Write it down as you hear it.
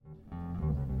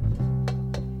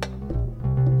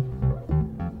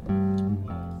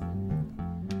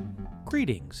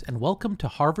Greetings and welcome to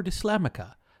Harvard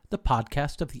Islamica, the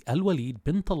podcast of the Al-Walid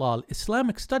bin Talal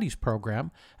Islamic Studies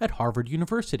program at Harvard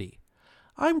University.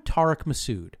 I'm Tariq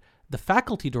Masood, the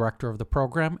faculty director of the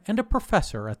program and a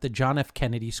professor at the John F.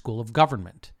 Kennedy School of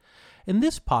Government. In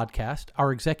this podcast,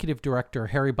 our executive director,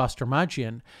 Harry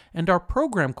Bastarmajian, and our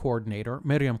program coordinator,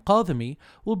 Miriam Qadhimi,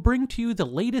 will bring to you the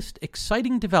latest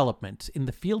exciting developments in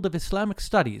the field of Islamic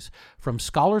studies from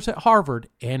scholars at Harvard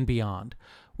and beyond.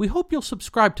 We hope you'll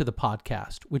subscribe to the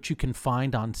podcast, which you can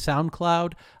find on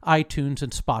SoundCloud, iTunes,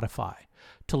 and Spotify.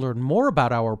 To learn more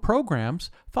about our programs,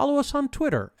 follow us on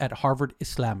Twitter at Harvard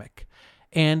Islamic.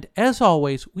 And as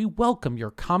always, we welcome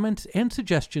your comments and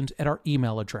suggestions at our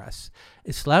email address,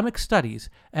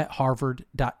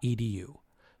 islamicstudies@harvard.edu.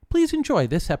 Please enjoy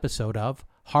this episode of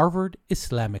Harvard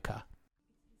Islamica.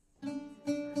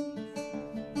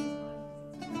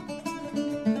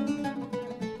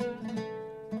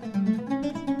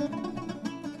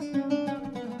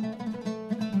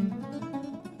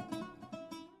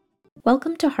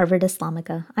 Welcome to Harvard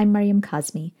Islamica. I'm Mariam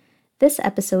Kazmi. This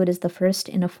episode is the first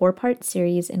in a four-part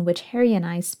series in which Harry and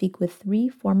I speak with three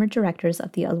former directors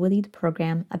of the Al-Walid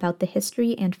program about the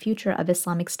history and future of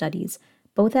Islamic studies,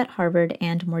 both at Harvard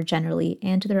and more generally,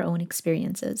 and their own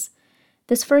experiences.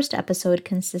 This first episode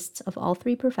consists of all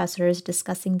three professors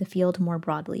discussing the field more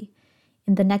broadly.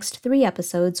 In the next three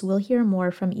episodes, we'll hear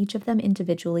more from each of them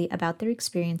individually about their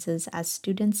experiences as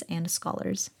students and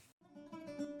scholars.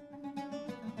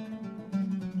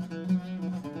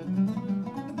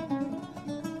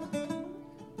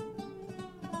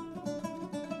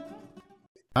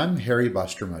 I'm Harry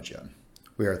Bastarmajian.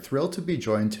 We are thrilled to be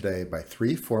joined today by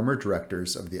three former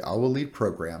directors of the Al-Walid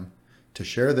program to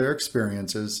share their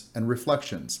experiences and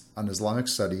reflections on Islamic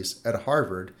studies at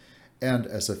Harvard and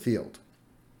as a field.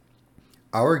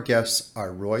 Our guests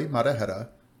are Roy Matahera,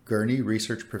 Gurney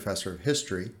Research Professor of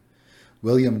History,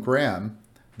 William Graham,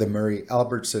 the Murray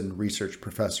Albertson Research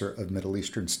Professor of Middle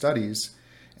Eastern Studies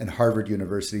and Harvard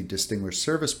University Distinguished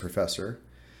Service Professor,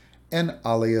 and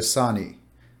Ali Ahsani,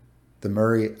 the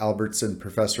Murray Albertson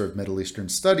Professor of Middle Eastern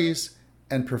Studies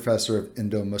and Professor of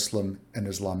Indo-Muslim and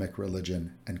Islamic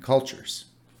Religion and Cultures.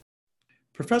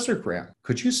 Professor Graham,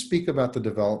 could you speak about the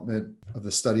development of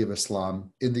the study of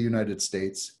Islam in the United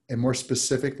States, and more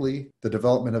specifically, the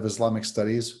development of Islamic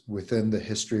studies within the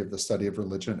history of the study of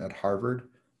religion at Harvard,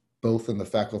 both in the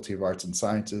Faculty of Arts and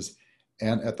Sciences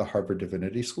and at the Harvard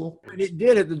Divinity School? It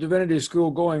did at the Divinity School,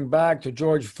 going back to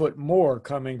George Foot Moore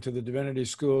coming to the Divinity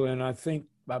School, and I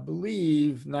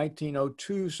believe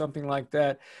 1902, something like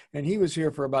that. And he was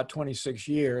here for about 26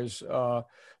 years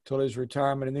till his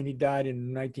retirement. And then he died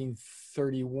in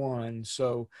 1931.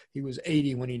 So he was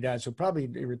 80 when he died. So probably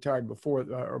he retired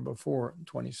before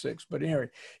 26. But anyway,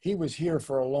 he was here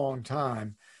for a long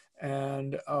time.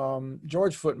 And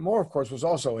George Foot Moore, of course, was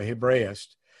also a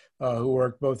Hebraist who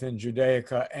worked both in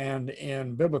Judaica and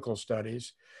in biblical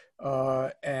studies.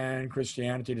 And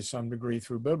Christianity to some degree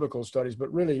through biblical studies,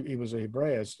 but really he was a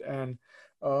Hebraist. And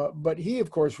but he, of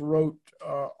course, wrote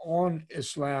on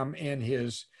Islam in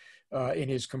his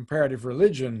comparative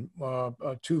religion,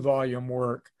 a 2-volume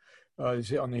work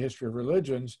on the history of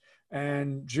religions.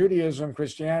 And Judaism,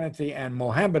 Christianity, and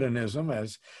Mohammedanism,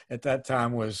 as at that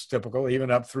time was typical,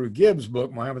 even up through Gibbs'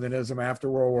 book, Mohammedanism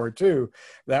after World War II,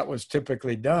 that was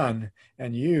typically done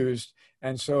and used.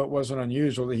 And so it wasn't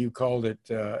unusual that he called it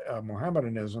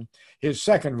Mohammedanism. His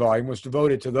second volume was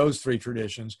devoted to those three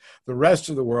traditions, the rest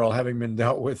of the world having been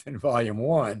dealt with in volume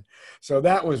 1. So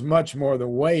that was much more the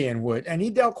way in which, and he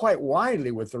dealt quite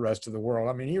widely with the rest of the world.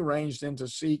 I mean, he ranged into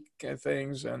Sikh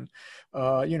things and,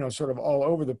 sort of all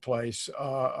over the place,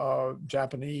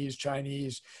 Japanese,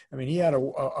 Chinese. I mean, he had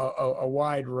a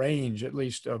wide range, at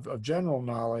least, of general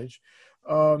knowledge.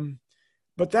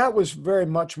 But that was very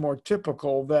much more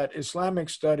typical, that Islamic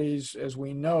studies, as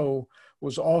we know,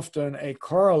 was often a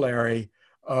corollary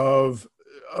of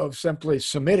simply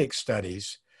Semitic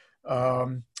studies,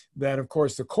 that, of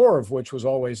course, the core of which was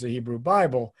always the Hebrew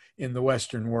Bible in the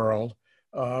Western world,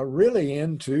 really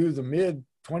into the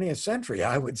mid-20th century,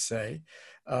 I would say.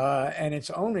 And it's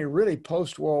only really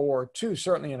post-World War II,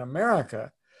 certainly in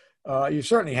America. You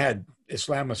certainly had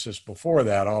Islamicists before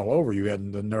that all over. You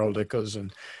had the Nerldickas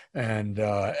and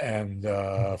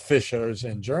Fischers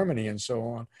in Germany and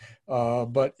so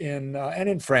on. But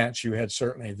in France, you had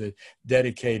certainly the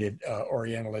dedicated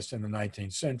Orientalists in the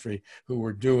 19th century who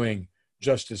were doing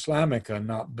just Islamica,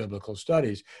 not biblical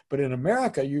studies. But in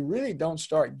America, you really don't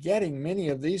start getting many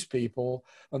of these people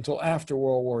until after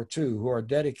World War II, who are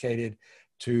dedicated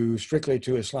strictly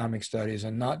to Islamic studies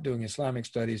and not doing Islamic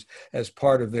studies as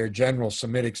part of their general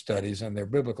Semitic studies and their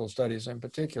biblical studies in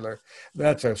particular.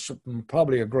 That's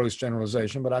probably a gross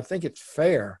generalization, but I think it's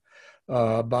fair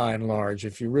by and large.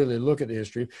 If you really look at the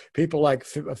history, people like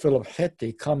Philip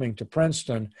Hitti coming to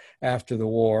Princeton after the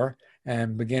war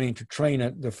and beginning to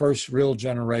train the first real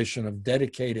generation of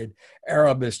dedicated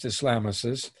Arabist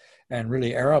Islamicists, and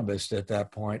really Arabists at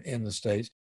that point in the States.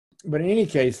 But in any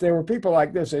case, there were people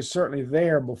like this. They're certainly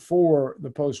there before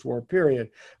the post-war period,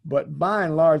 but by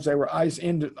and large, they were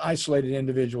isolated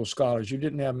individual scholars. You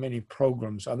didn't have many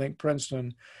programs. I think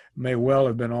Princeton may well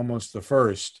have been almost the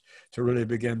first to really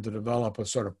begin to develop a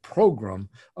sort of program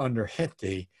under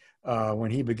Hitti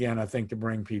when he began, I think, to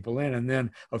bring people in. And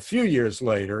then a few years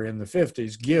later, in the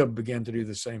 50s, Gibb began to do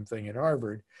the same thing at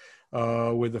Harvard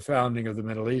with the founding of the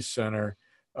Middle East Center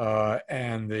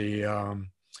and the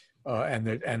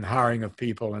hiring of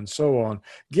people and so on.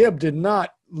 Gibb did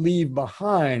not leave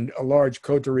behind a large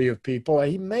coterie of people.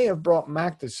 He may have brought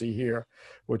Makdisi here,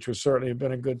 which would certainly have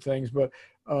been a good thing. But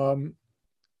at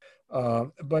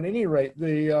any rate,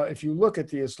 if you look at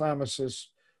the Islamicists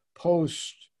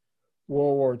post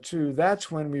World War II,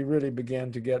 that's when we really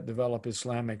began to develop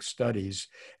Islamic studies.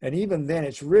 And even then,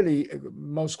 it's really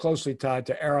most closely tied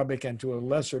to Arabic and to a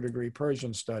lesser degree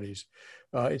Persian studies.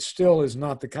 It still is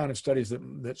not the kind of studies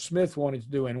that Smith wanted to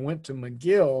do, and went to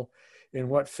McGill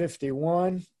in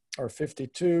 51 or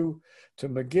 52 to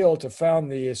McGill to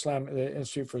found the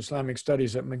Institute for Islamic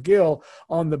Studies at McGill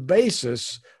on the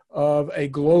basis of a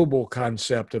global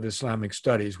concept of Islamic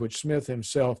studies, which Smith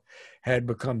himself had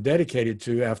become dedicated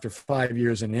to after 5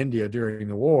 years in India during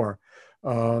the war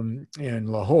in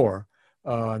Lahore.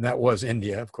 And that was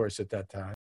India, of course, at that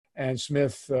time. And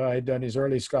Smith had done his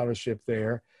early scholarship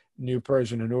there, knew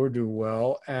Persian and Urdu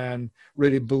well, and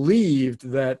really believed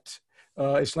that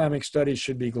Islamic studies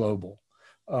should be global.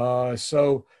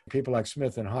 So people like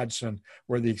Smith and Hodgson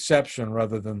were the exception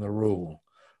rather than the rule.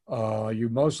 You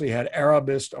mostly had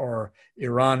Arabist or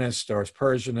Iranist or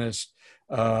Persianist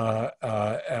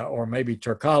or maybe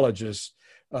Turkologists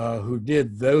who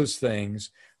did those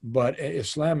things, but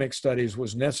Islamic studies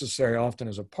was necessary often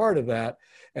as a part of that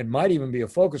and might even be a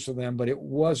focus of them, but it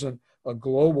wasn't a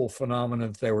global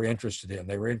phenomenon that they were interested in.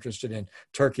 They were interested in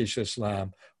Turkish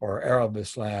Islam or Arab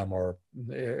Islam or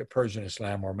Persian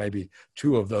Islam, or maybe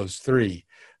two of those three.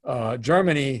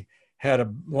 Germany had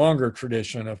a longer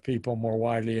tradition of people more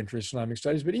widely interested in Islamic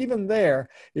studies. But even there,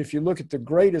 if you look at the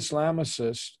great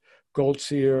Islamicists,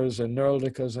 Goldzirs and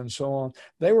Nöldekes and so on,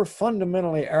 they were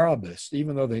fundamentally Arabist,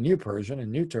 even though they knew Persian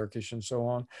and knew Turkish and so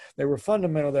on. They were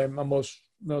fundamentally, most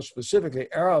specifically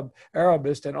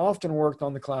Arabist, and often worked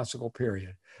on the classical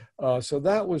period. So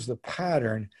that was the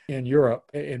pattern in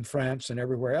Europe, in France and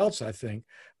everywhere else, I think,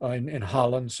 in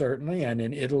Holland certainly, and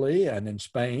in Italy and in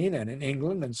Spain and in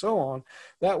England and so on.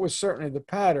 That was certainly the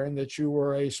pattern, that you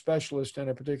were a specialist in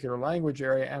a particular language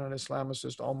area and an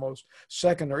Islamicist almost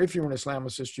second, or if you were an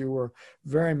Islamicist, you were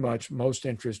very much most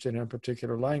interested in a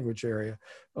particular language area.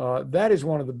 That is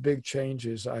one of the big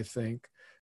changes, I think.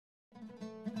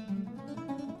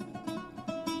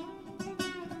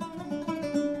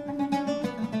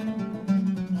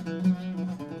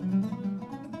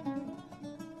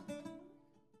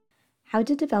 How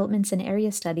did developments in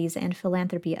area studies and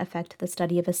philanthropy affect the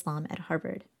study of Islam at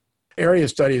Harvard? Area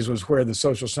studies was where the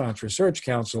Social Science Research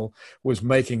Council was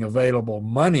making available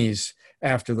monies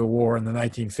after the war in the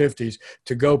 1950s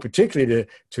to go particularly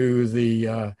to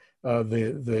the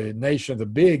nation, the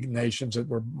big nations that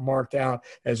were marked out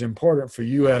as important for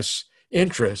U.S.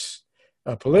 interests,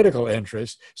 political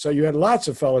interests. So you had lots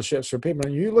of fellowships for people.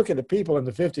 And you look at the people in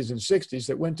the 50s and 60s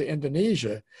that went to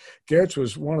Indonesia. Geertz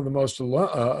was one of the most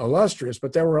illustrious,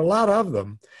 but there were a lot of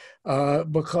them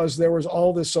because there was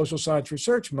all this social science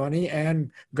research money and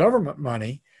government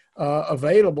money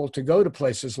available to go to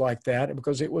places like that,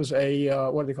 because it was a,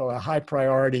 what do they call it, a high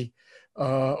priority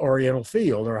Oriental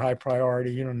field, or high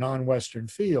priority, non-Western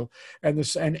field. And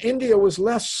India was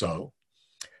less so.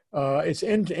 It's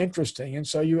interesting. And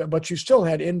so but you still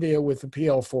had India with the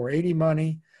PL 480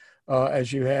 money,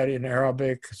 as you had in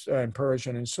Arabic and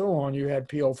Persian and so on. You had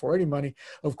PL 480 money.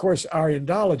 Of course, our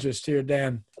Indologist here,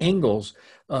 Dan Ingalls,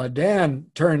 Dan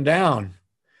turned down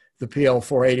the PL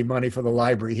 480 money for the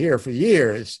library here for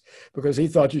years, because he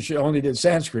thought you only did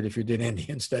Sanskrit if you did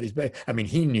Indian studies. I mean,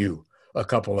 he knew a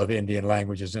couple of Indian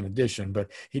languages in addition, but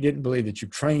he didn't believe that you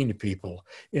trained people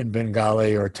in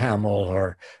Bengali or Tamil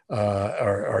or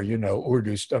Urdu,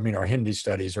 or Hindi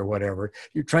studies or whatever.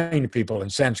 You trained people in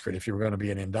Sanskrit if you were going to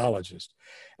be an Indologist.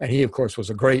 And he, of course, was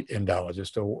a great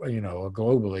Indologist, a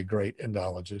globally great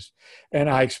Indologist. And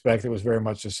I expect it was very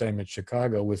much the same at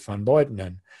Chicago with von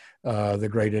Buitenen, the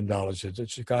great Indologist at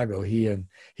Chicago. He and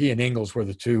Ingalls were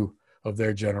the two of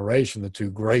their generation, the two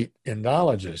great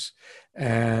Indologists.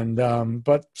 And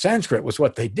but Sanskrit was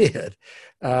what they did.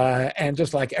 And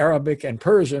just like Arabic and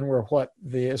Persian were what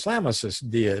the Islamicists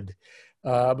did.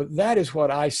 But that is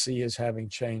what I see as having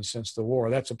changed since the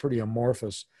war. That's a pretty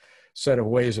amorphous set of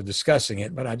ways of discussing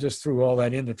it, but I just threw all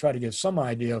that in to try to give some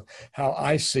idea of how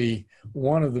I see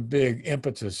one of the big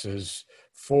impetuses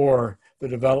for the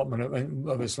development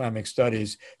of Islamic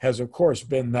studies has, of course,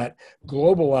 been that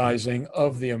globalizing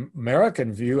of the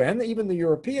American view and even the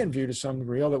European view to some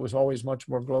degree, although it was always much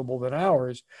more global than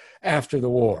ours after the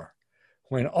war,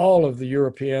 when all of the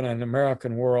European and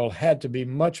American world had to be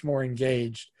much more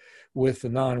engaged with the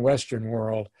non-Western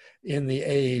world in the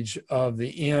age of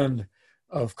the end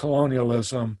of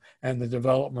colonialism and the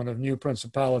development of new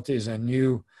principalities and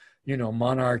new,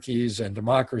 monarchies and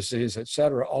democracies, et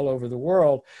cetera, all over the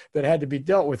world that had to be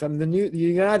dealt with. I mean, the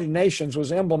United Nations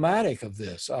was emblematic of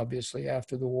this, obviously,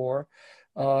 after the war.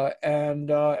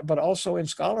 But also in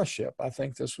scholarship, I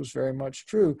think this was very much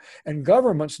true. And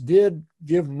governments did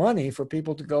give money for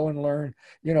people to go and learn,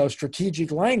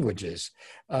 strategic languages.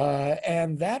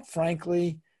 And that,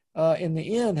 frankly, in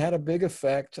the end, had a big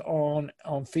effect on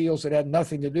fields that had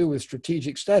nothing to do with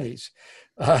strategic studies.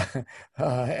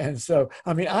 And so,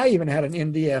 I even had an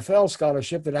NDFL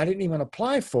scholarship that I didn't even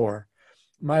apply for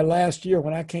my last year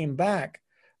when I came back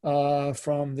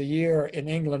from the year in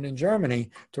England and Germany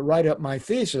to write up my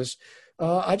thesis.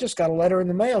 I just got a letter in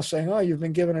the mail saying, "Oh, you've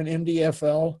been given an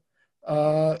NDFL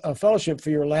a fellowship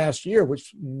for your last year,"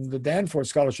 which the Danforth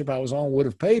scholarship I was on would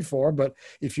have paid for. But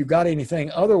if you got anything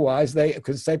otherwise,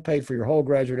 because they paid for your whole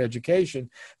graduate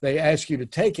education, they ask you to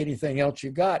take anything else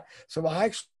you got. So I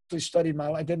actually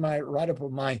I did my write-up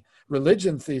of my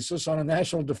religion thesis on a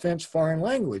national defense foreign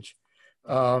language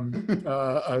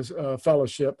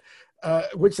fellowship,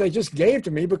 which they just gave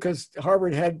to me because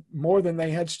Harvard had more than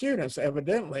they had students,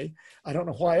 evidently. I don't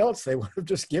know why else they would have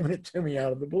just given it to me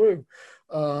out of the blue.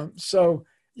 So,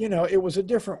 it was a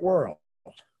different world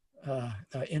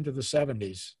into the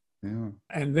 70s. Yeah.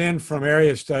 And then from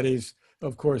area studies,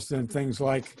 of course, then things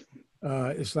like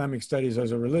Islamic studies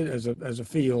as a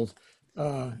field,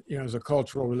 as a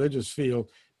cultural religious field,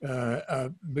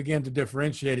 began to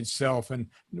differentiate itself, and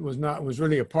it was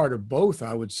really a part of both,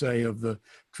 I would say, of the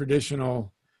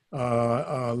traditional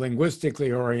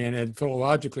linguistically oriented,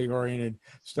 philologically oriented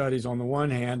studies on the one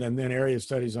hand, and then area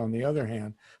studies on the other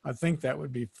hand. I think that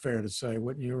would be fair to say,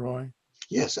 wouldn't you, Roy?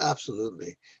 Yes,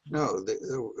 absolutely. No,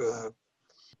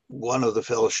 one of the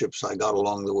fellowships I got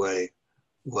along the way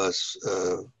was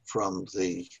from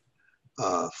the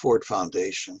Ford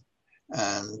Foundation,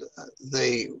 and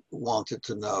they wanted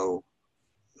to know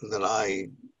that I,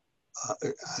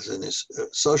 as a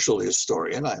social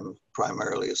historian, I'm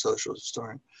primarily a social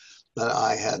historian, that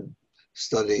I had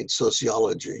studied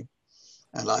sociology,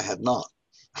 and I had not.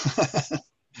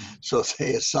 So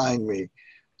they assigned me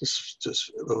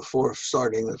before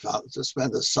starting to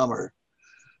spend the summer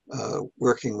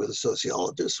working with a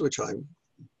sociologist, which I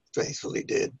faithfully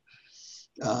did.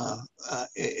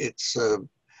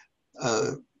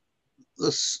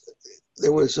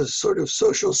 There was a sort of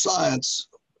social science.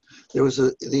 There was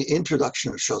the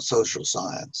introduction of social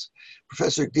science.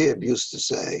 Professor Gibb used to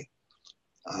say,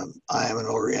 "I am an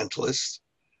Orientalist,"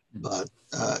 but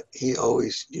he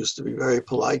always used to be very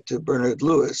polite to Bernard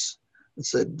Lewis and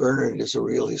said, "Bernard is a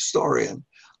real historian."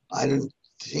 I don't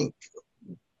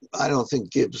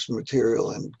think Gibb's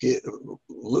material and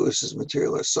Lewis's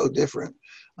material are so different.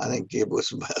 I think Gibb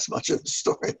was as much a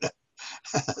historian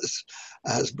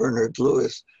as Bernard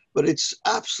Lewis. But it's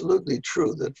absolutely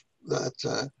true that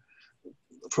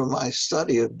from my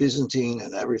study of Byzantine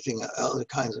and everything, other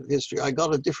kinds of history, I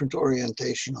got a different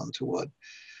orientation onto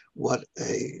what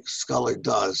a scholar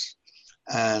does.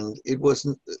 And it was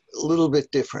a little bit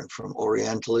different from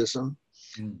Orientalism,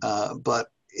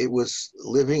 but it was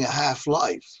living a half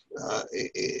life.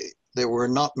 There were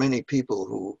not many people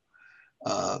who,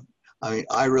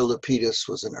 Ira Lapidus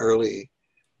was an early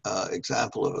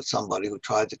example of somebody who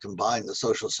tried to combine the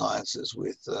social sciences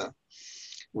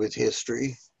with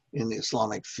history in the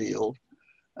Islamic field.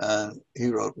 And he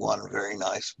wrote one very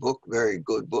nice book, very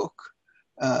good book.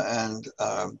 Then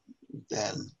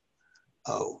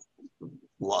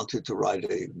wanted to write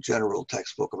a general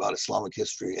textbook about Islamic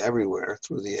history everywhere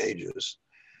through the ages.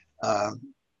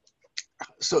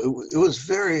 So it was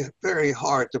very, very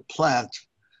hard to plant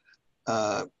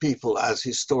people as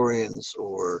historians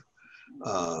or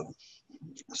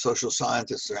social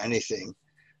scientists or anything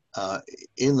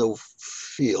in the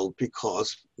field,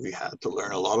 because we had to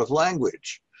learn a lot of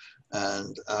language,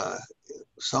 and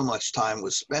so much time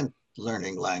was spent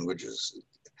learning languages. It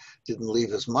didn't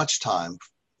leave us much time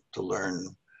to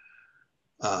learn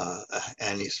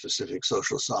any specific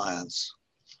social science,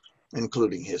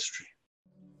 including history.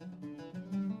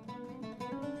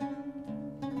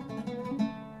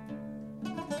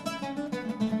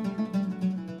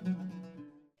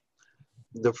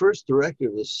 The first director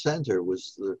of the center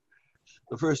was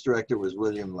the first director was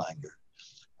William Langer,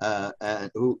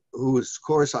 and whose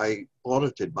course I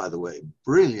audited, by the way.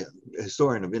 Brilliant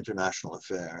historian of international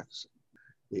affairs.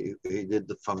 He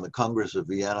did from the Congress of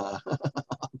Vienna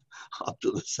up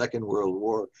to the Second World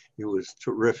War. He was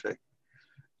terrific,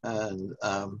 and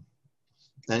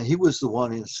he was the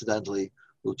one, incidentally,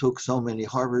 who took so many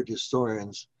Harvard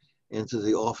historians into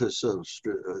the Office of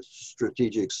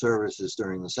Strategic Services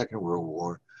during the Second World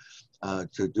War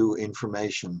to do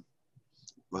information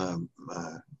on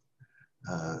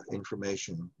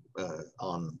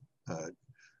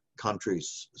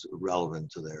countries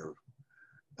relevant to their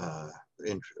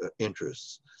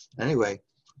interests. Anyway,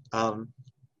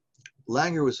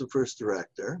 Langer was the first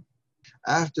director.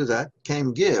 After that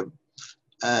came Gibb.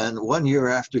 And 1 year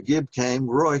after Gibb came,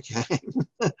 Roy came.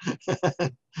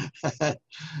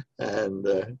 And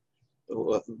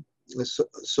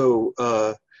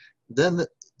then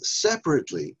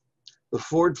separately, the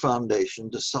Ford Foundation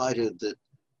decided that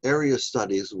area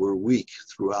studies were weak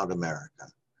throughout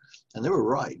America. And they were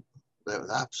right. They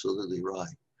were absolutely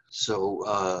right.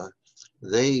 So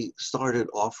they started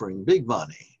offering big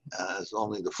money, as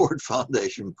only the Ford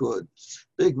Foundation could,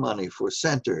 big money for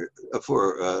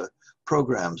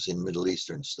programs in Middle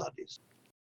Eastern studies.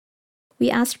 We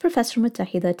asked Professor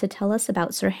Mutahida to tell us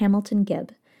about Sir Hamilton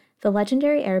Gibb, the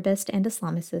legendary Arabist and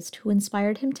Islamicist who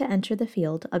inspired him to enter the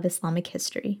field of Islamic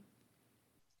history.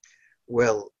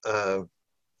 Well,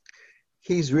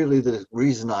 he's really the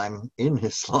reason I'm in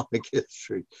Islamic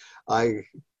history. I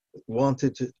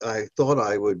thought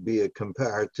I would be a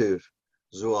comparative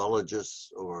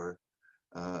zoologist or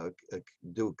and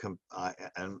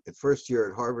first year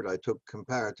at Harvard, I took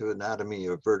comparative anatomy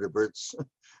of vertebrates,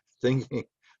 thinking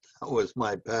that was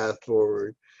my path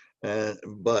forward.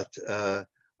 But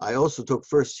I also took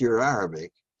first year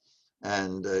Arabic,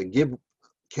 and Gibb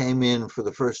came in for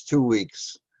the first 2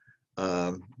 weeks.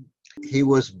 He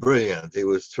was brilliant. He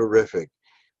was terrific.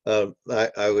 I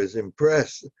was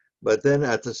impressed. But then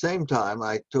at the same time,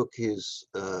 I took his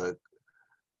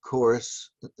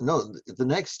course. No, the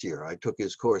next year I took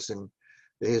his course in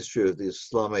the history of the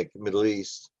Islamic Middle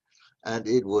East, and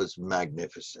it was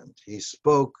magnificent. He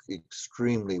spoke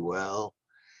extremely well.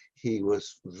 He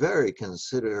was very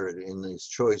considerate in his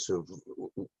choice of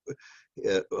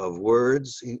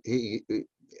words.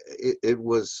 It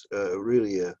was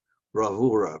really a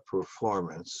bravura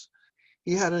performance.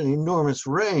 He had an enormous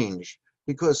range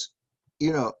because,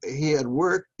 he had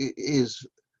worked, his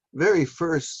very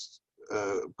first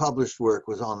published work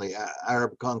was on the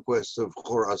Arab conquest of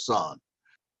Khorasan.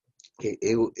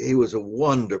 He was a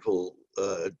wonderful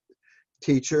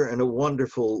teacher and a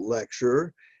wonderful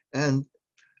lecturer, and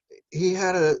he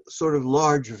had a sort of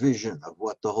large vision of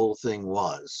what the whole thing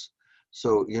was.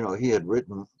 So, he had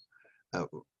written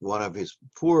one of his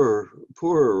poorer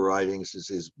writings is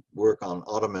his work on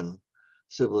Ottoman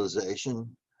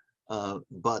civilization,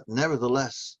 but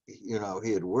nevertheless, he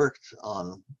had worked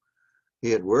on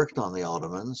the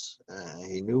Ottomans.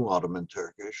 He knew Ottoman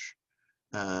Turkish.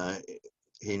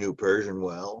 He knew Persian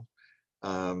well.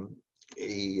 So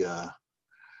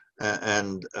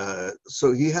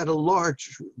he had a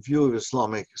large view of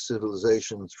Islamic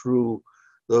civilization through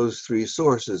those three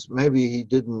sources. Maybe he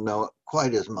didn't know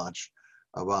quite as much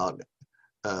about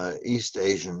East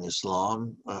Asian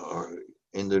Islam or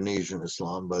Indonesian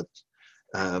Islam, but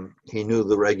he knew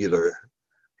the regular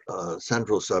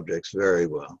central subjects very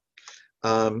well.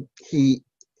 He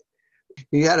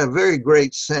had a very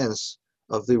great sense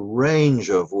of the range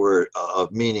of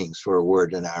meanings for a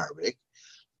word in Arabic,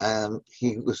 and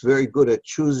he was very good at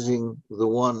choosing the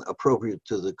one appropriate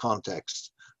to the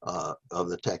context of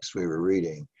the text we were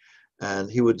reading.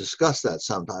 And he would discuss that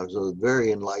sometimes with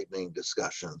very enlightening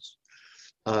discussions.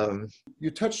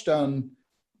 You touched on,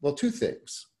 two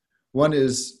things. One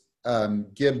is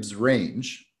Gibb's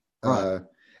range, right.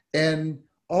 And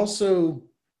also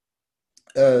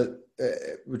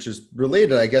which is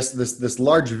related, I guess, this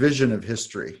large vision of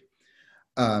history.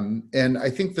 And I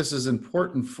think this is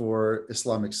important for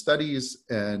Islamic studies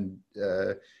and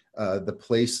the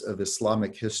place of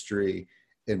Islamic history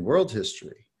in world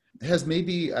history. Has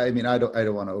maybe, I mean, I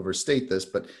don't want to overstate this,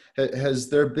 but has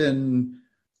there been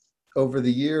over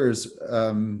the years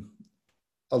a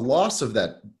loss of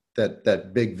that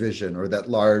big vision, or that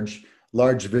large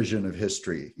vision of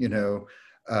history,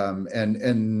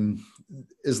 and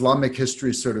Islamic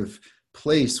history's sort of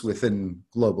place within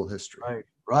global history?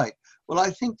 Right. Well, I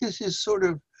think this is sort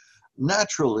of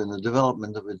natural in the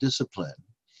development of a discipline.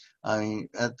 I mean,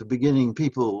 at the beginning,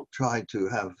 people tried to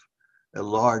have a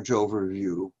large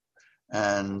overview,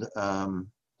 and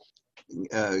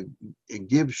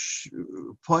Gibbs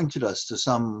pointed us to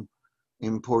some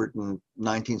important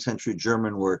 19th century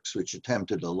German works which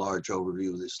attempted a large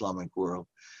overview of the Islamic world.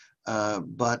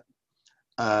 But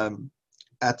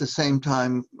at the same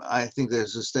time, I think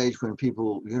there's a stage when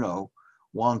people,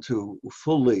 want to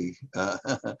fully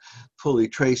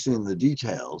trace in the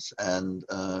details. And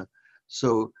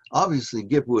so obviously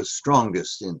Gibbs was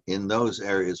strongest in those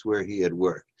areas where he had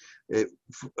worked.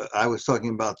 I was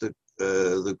talking about the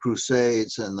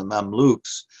Crusades and the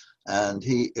Mamluks, and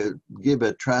Gibbs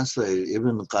had translated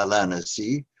Ibn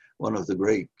Qalanasi, one of the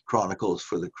great chronicles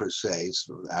for the Crusades,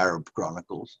 the Arab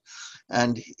chronicles,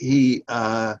 and he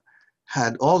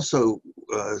had also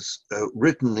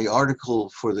written the article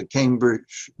for the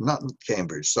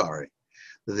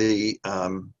the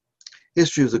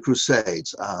History of the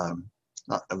Crusades. I'm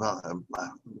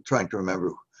trying to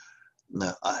remember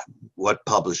what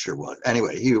publisher was.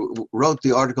 Anyway, he wrote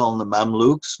the article on the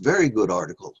Mamluks, very good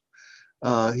article.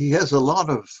 He has a lot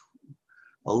of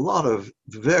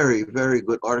very, very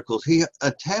good articles. He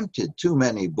attempted too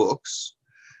many books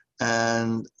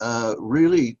and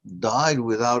really died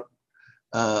without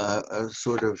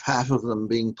sort of half of them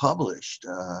being published.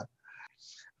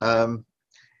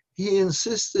 He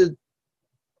insisted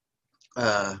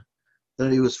that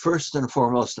he was first and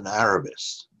foremost an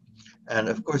Arabist. And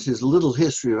of course, his Little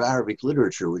History of Arabic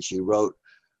Literature, which he wrote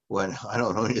when, I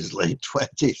don't know, in his late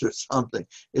 20s or something,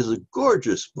 is a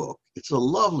gorgeous book. It's a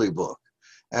lovely book.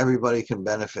 Everybody can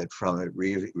benefit from it,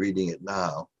 reading it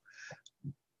now.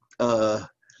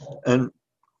 And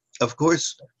of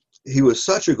course, he was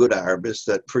such a good Arabist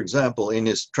that, for example, in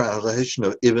his translation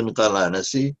of Ibn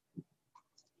Qalanasi,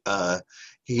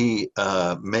 he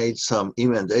made some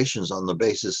emendations on the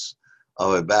basis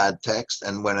of a bad text,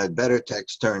 and when a better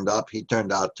text turned up, he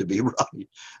turned out to be right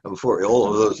for all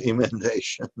of those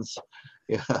emendations.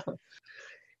 Yeah.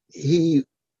 He,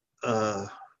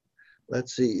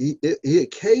 let's see, he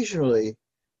occasionally,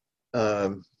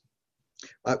 I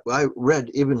read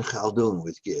Ibn Khaldun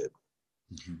with Gibbs.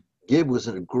 Mm-hmm. Gibbs was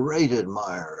a great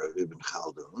admirer of Ibn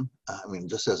Khaldun, I mean,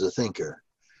 just as a thinker,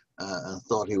 and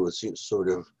thought he was sort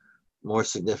of more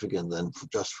significant than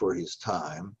just for his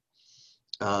time.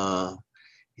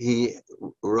 He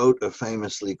wrote a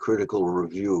famously critical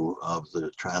review of the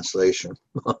translation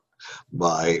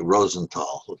by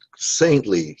Rosenthal,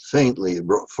 saintly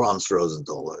Franz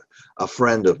Rosenthal, a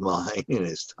friend of mine in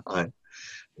his time.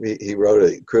 He wrote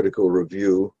a critical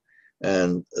review,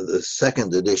 and the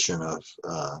second edition of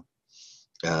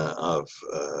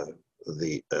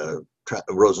the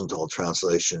Rosenthal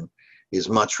translation is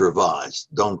much revised.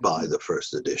 Don't buy the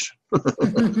first edition.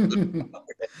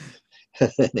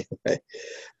 Anyway,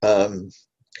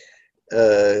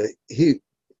 he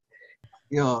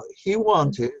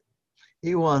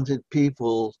wanted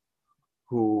people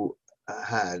who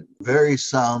had very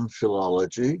sound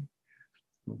philology,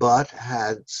 but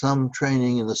had some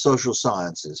training in the social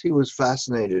sciences. He was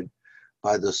fascinated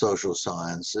by the social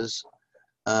sciences,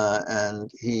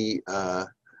 and he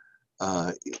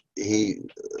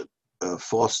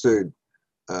fostered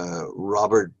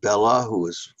Robert Bella, who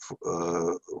was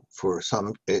who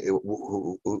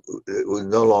was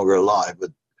no longer alive,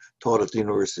 but taught at the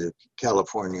University of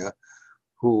California,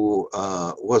 who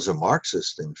was a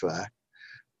Marxist, in fact,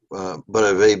 but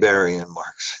a Weberian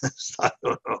Marxist. I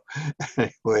don't know.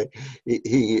 Anyway,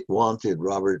 he wanted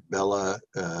Robert Bella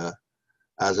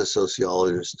as a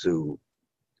sociologist to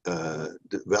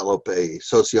develop a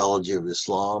sociology of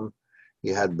Islam. He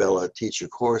had Bella teach a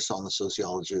course on the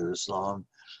sociology of Islam.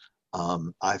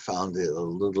 I found it a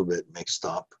little bit mixed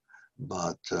up,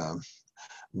 but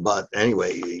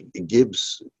anyway,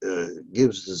 Gibbs'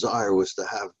 desire was to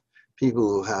have people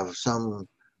who have some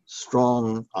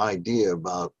strong idea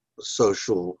about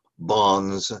social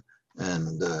bonds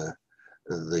and the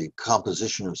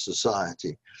composition of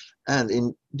society. And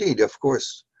indeed, of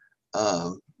course,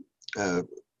 the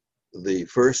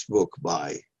first book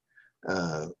by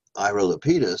Ira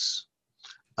Lapidus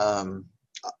Ira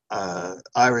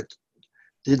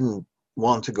didn't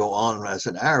want to go on as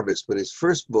an Arabist, but his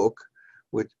first book,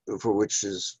 for which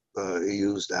he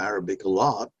used Arabic a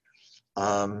lot,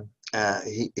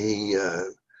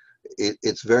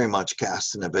 it's very much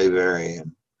cast in a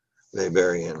Weberian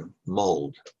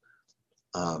mold,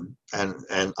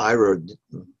 and Ira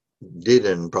did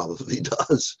and probably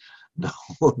does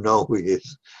know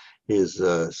his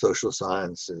social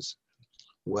sciences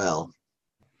well.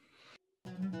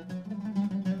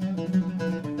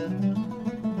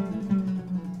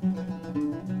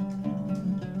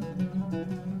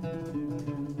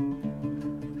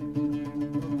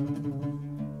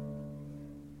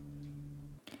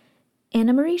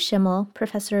 Anna Marie Schimmel,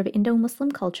 professor of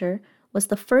Indo-Muslim culture, was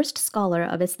the first scholar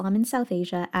of Islam in South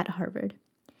Asia at Harvard.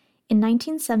 In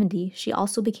 1970, she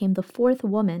also became the fourth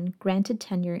woman granted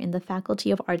tenure in the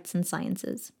Faculty of Arts and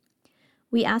Sciences.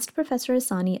 We asked Professor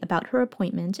Ehsani about her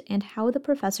appointment and how the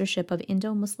professorship of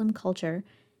Indo-Muslim culture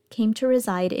came to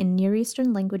reside in Near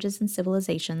Eastern languages and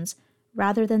civilizations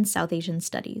rather than South Asian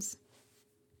studies.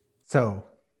 So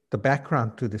the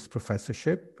background to this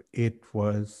professorship, it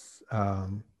was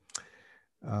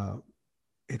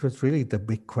really the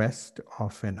bequest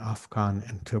of an Afghan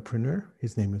entrepreneur.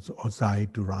 His name is Ozai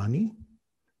Durrani,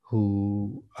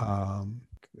 who,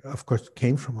 of course,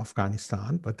 came from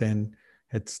Afghanistan, but then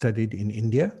had studied in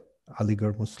India,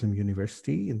 Aligarh Muslim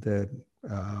University, in the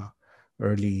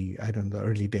early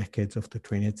decades of the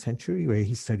 20th century, where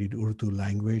he studied Urdu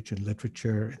language and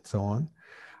literature and so on.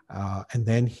 And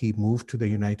then he moved to the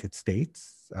United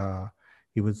States.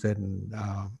 He was a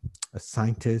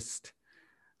scientist,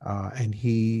 and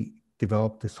he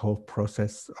developed this whole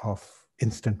process of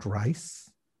instant rice,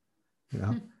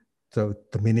 so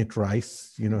the minute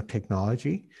rice,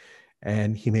 technology,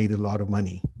 and he made a lot of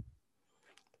money,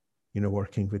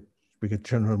 working with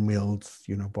General Mills,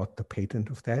 bought the patent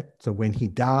of that. So when he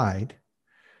died,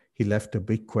 he left a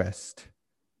bequest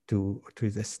to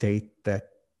his estate that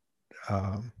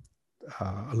a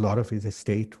lot of his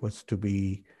estate was to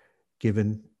be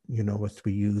given, was to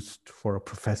be used for a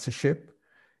professorship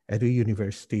at a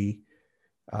university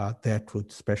that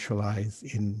would specialize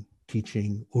in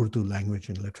teaching Urdu language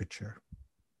and literature.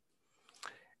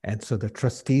 And so the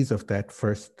trustees of that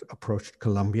first approached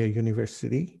Columbia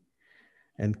University,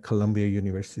 and Columbia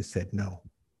University said no.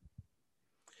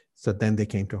 So then they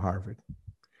came to Harvard.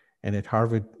 And at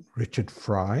Harvard, Richard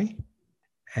Fry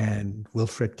and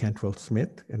Wilfred Cantwell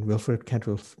Smith,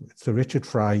 so Richard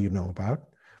Fry you know about,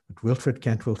 but Wilfred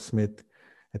Cantwell Smith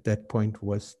at that point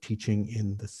was teaching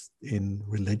in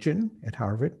religion at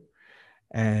Harvard.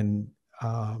 And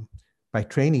by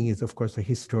training, he's of course a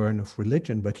historian of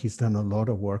religion, but he's done a lot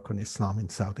of work on Islam in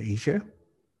South Asia.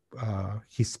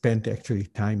 He spent actually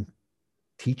time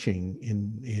teaching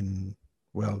in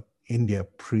India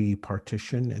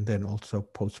pre-partition and then also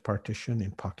post-partition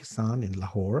in Pakistan, in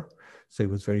Lahore. So he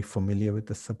was very familiar with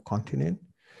the subcontinent.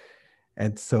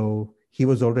 And so he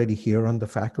was already here on the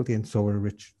faculty, and so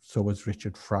was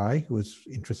Richard Fry, who was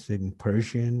interested in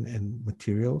Persian and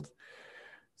materials.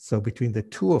 So between the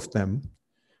two of them,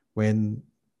 when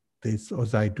this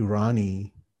Ozai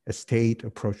Durrani estate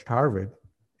approached Harvard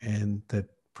and the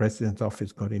president's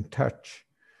office got in touch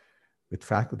with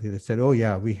faculty, they said, oh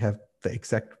yeah, we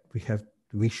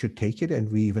should take it, and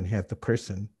we even have the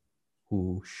person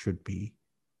who should be,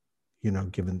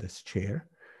 given this chair.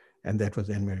 And that was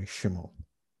Anna Marie Schimmel.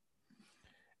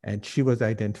 And she was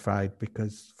identified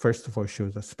because, first of all, she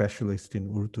was a specialist in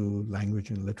Urdu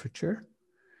language and literature.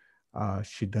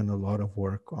 She'd done a lot of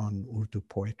work on Urdu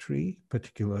poetry,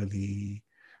 particularly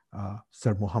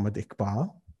Sir Muhammad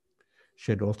Iqbal.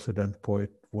 She had also done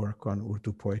work on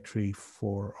Urdu poetry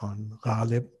on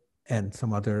Ghalib and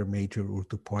some other major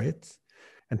Urdu poets.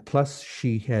 And plus,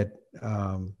 she had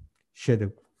a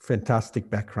fantastic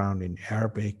background in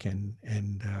Arabic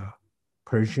and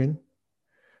Persian.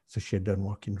 So she had done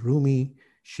work in Rumi.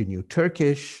 She knew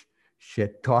Turkish. She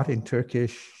had taught in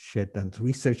Turkish. She had done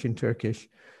research in Turkish.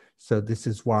 So this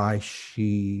is why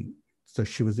she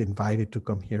was invited to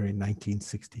come here in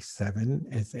 1967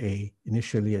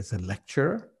 initially as a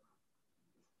lecturer,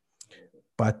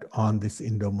 but on this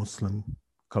Indo-Muslim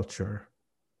culture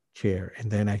chair. And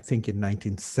then I think in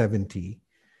 1970,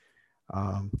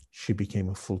 she became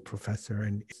a full professor.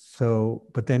 And so,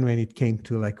 but then when it came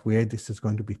to where this is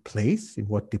going to be placed, in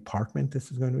what department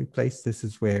this is going to be placed, this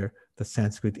is where the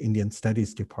Sanskrit Indian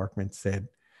Studies department said,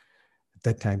 at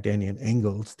that time, Daniel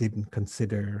Engels didn't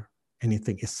consider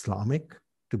anything Islamic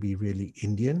to be really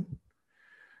Indian,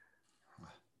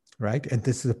 right? And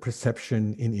this is a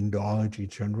perception in Indology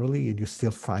generally, and you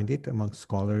still find it among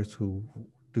scholars who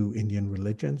do Indian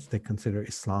religions. They consider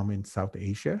Islam in South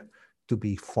Asia to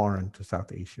be foreign to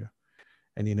South Asia.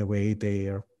 And in a way, they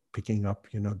are picking up,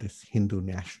 this Hindu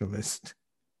nationalist,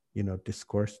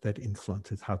 discourse that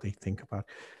influences how they think about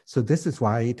it. So this is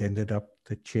why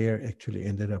the chair actually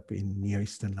ended up in Near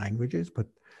Eastern languages, but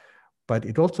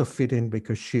it also fit in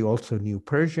because she also knew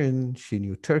Persian, she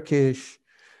knew Turkish,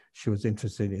 she was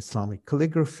interested in Islamic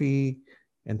calligraphy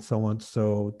and so on.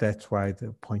 So that's why the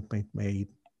appointment made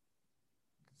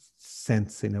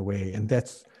sense in a way. And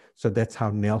that's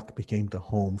how NELC became the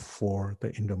home for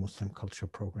the Indo-Muslim Culture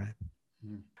Program.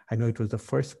 Mm. I know it was the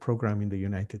first program in the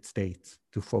United States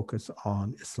to focus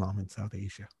on Islam in South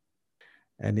Asia.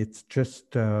 And it's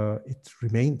just, it's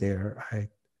remained there.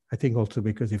 I think also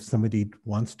because if somebody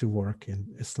wants to work in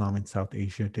Islam in South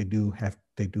Asia, they do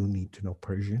need to know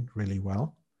Persian really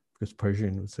well, because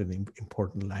Persian is an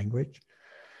important language.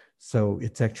 So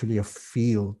it's actually a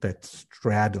field that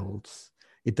straddles.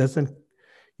 It doesn't,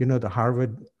 the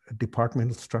Harvard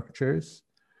departmental structures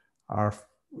are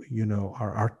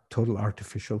total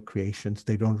artificial creations.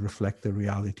 They don't reflect the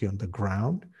reality on the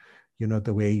ground.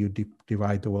 The way you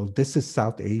divide the world. This is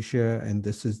South Asia and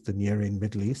this is the Near and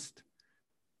Middle East.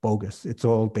 Bogus. It's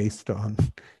all based on,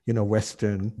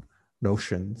 Western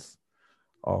notions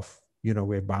of,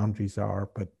 where boundaries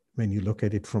are. But when you look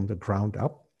at it from the ground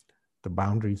up, the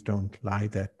boundaries don't lie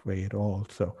that way at all.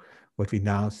 So what we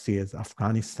now see as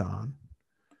Afghanistan,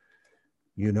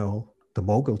 the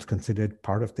Mughals considered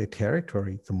part of their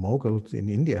territory. The Mughals in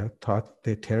India thought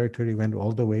their territory went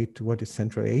all the way to what is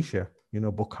Central Asia,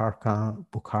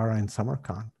 Bukhara and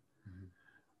Samarkand,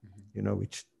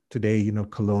 which today,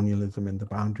 colonialism and the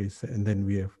boundaries, and then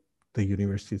we have the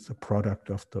university is a product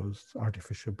of those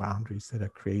artificial boundaries that are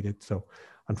created. So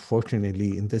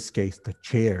unfortunately, in this case, the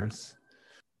chairs,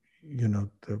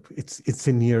 it's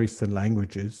in Near Eastern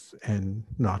languages and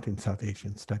not in South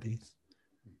Asian studies.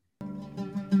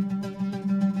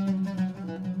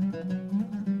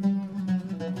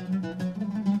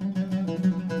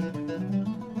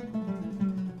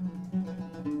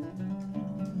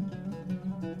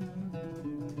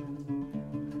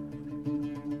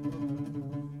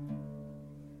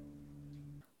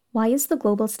 Why is the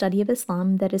global study of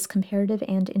Islam that is comparative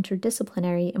and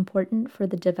interdisciplinary important for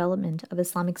the development of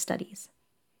Islamic studies?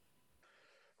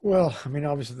 Well,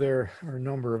 obviously there are a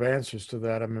number of answers to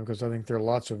that. Because I think there are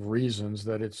lots of reasons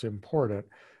that it's important.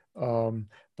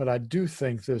 But I do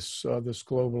think this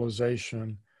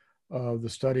globalization of the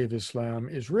study of Islam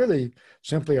is really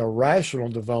simply a rational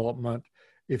development.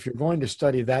 If you're going to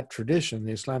study that tradition,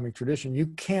 the Islamic tradition, you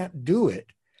can't do it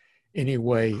any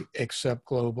way except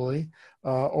globally,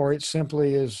 or it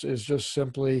simply is just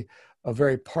simply a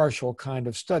very partial kind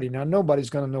of study. Now, nobody's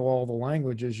going to know all the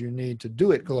languages you need to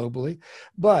do it globally,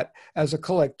 but as a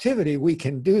collectivity, we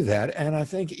can do that. And I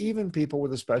think even people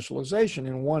with a specialization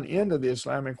in one end of the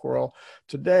Islamic world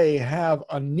today have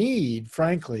a need,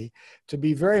 frankly, to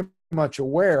be very much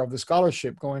aware of the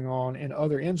scholarship going on in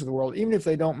other ends of the world, even if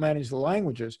they don't manage the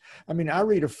languages. I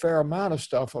read a fair amount of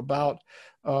stuff about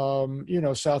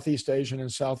Southeast Asian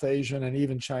and South Asian and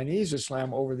even Chinese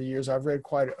Islam over the years. I've read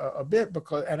quite a bit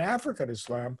and African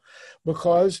Islam,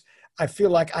 because I feel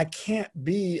like I can't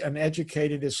be an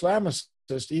educated Islamist,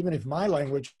 even if my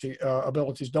language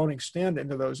abilities don't extend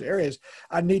into those areas.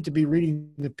 I need to be reading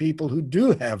the people who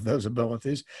do have those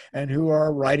abilities and who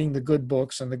are writing the good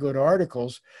books and the good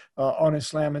articles on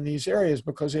Islam in these areas,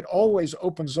 because it always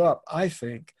opens up, I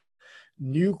think,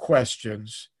 new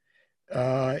questions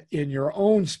in your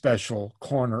own special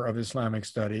corner of Islamic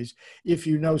studies, if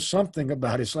you know something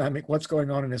about what's going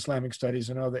on in Islamic studies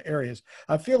in other areas.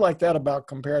 I feel like that about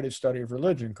comparative study of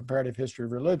religion, comparative history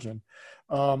of religion.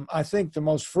 I think the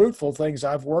most fruitful things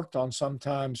I've worked on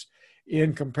sometimes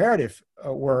in comparative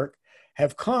work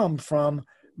have come from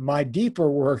my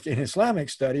deeper work in Islamic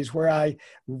studies, where I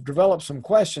develop some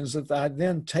questions that I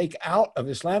then take out of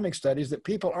Islamic studies that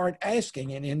people aren't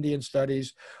asking in Indian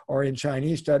studies or in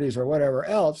Chinese studies or whatever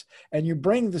else. And you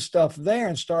bring the stuff there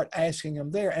and start asking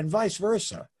them there, and vice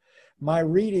versa. My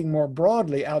reading more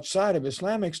broadly outside of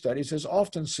Islamic studies has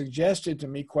often suggested to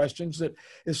me questions that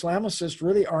Islamicists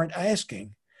really aren't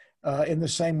asking in the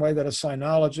same way that a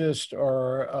sinologist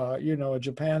or, a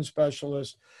Japan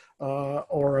specialist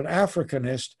or an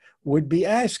Africanist would be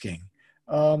asking.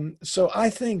 So I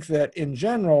think that in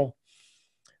general,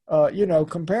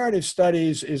 comparative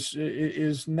studies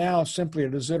is now simply a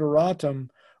desideratum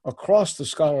across the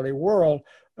scholarly world,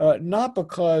 not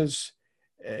because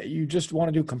you just want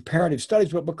to do comparative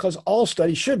studies, but because all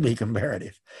studies should be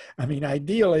comparative.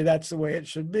 Ideally, that's the way it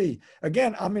should be.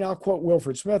 Again, I'll quote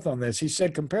Wilfred Smith on this. He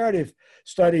said, comparative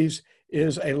studies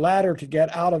is a ladder to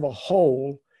get out of a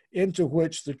hole into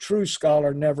which the true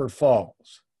scholar never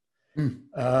falls.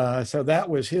 So that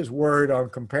was his word on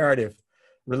comparative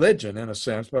religion, in a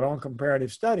sense, but on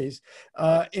comparative studies,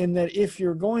 in that if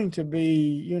you're going to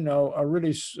be, a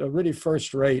really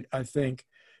first-rate, I think,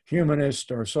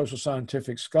 humanist or social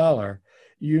scientific scholar,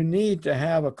 you need to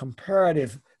have a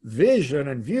comparative vision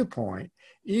and viewpoint,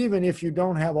 even if you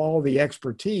don't have all the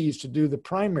expertise to do the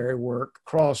primary work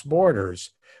cross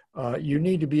borders. You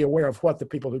need to be aware of what the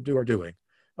people who do are doing.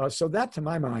 So that, to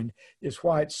my mind, is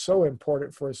why it's so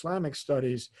important for Islamic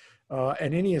studies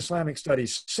and any Islamic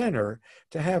studies center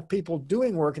to have people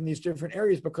doing work in these different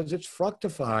areas, because it's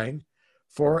fructifying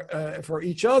for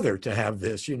each other to have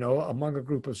this, among a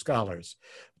group of scholars,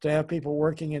 to have people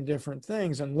working in different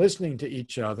things and listening to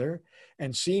each other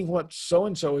and seeing what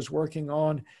so-and-so is working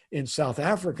on in South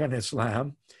African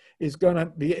Islam is going to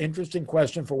be an interesting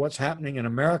question for what's happening in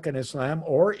American Islam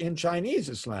or in Chinese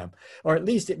Islam, or at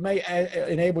least it may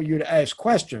enable you to ask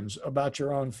questions about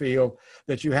your own field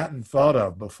that you hadn't thought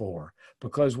of before,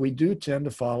 because we do tend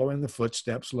to follow in the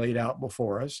footsteps laid out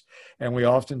before us. And we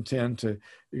often tend to,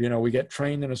 we get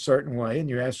trained in a certain way and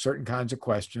you ask certain kinds of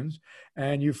questions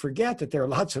and you forget that there are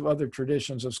lots of other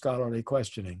traditions of scholarly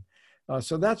questioning.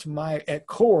 So that's at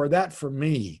core, that for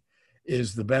me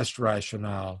is the best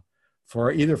rationale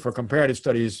for either for comparative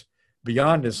studies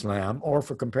beyond Islam or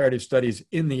for comparative studies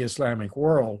in the Islamic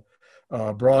world,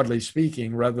 broadly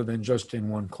speaking, rather than just in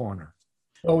one corner.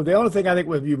 Oh, the only thing I think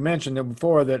you mentioned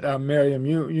before that, Miriam,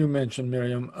 you mentioned,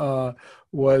 Miriam,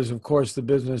 was, of course, the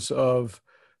business of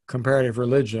comparative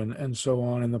religion and so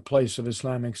on in the place of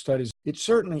Islamic studies. It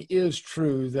certainly is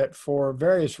true that for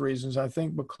various reasons, I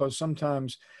think because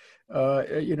sometimes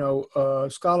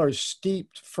scholars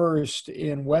steeped first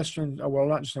in Western, well,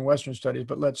 not just in Western studies,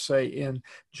 but let's say in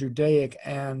Judaic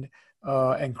and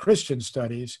Christian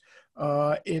studies,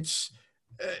 they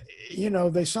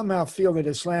somehow feel that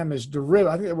Islam is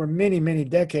derivative. I think there were many, many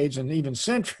decades and even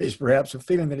centuries, perhaps, of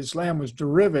feeling that Islam was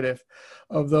derivative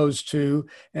of those two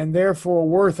and therefore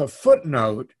worth a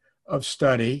footnote of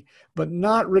study, but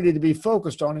not really to be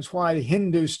focused on. Is why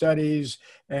Hindu studies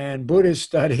and Buddhist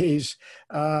studies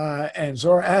and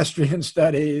Zoroastrian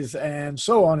studies and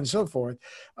so on and so forth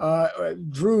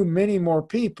drew many more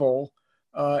people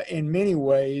in many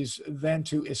ways than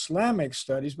to Islamic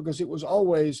studies, because it was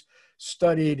always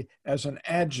studied as an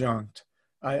adjunct,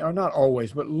 or not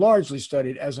always, but largely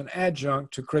studied as an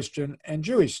adjunct to Christian and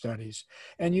Jewish studies.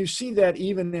 And you see that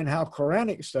even in how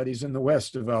Quranic studies in the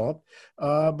West developed,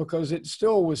 because it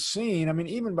still was seen,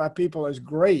 even by people as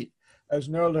great as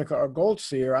Noerdeke or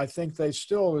Goldziher, I think they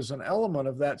still is an element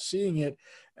of that, seeing it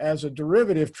as a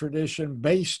derivative tradition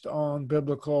based on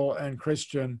biblical and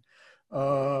Christian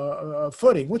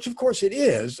footing, which of course it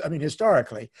is,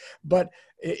 historically, but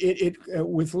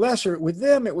with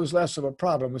them it was less of a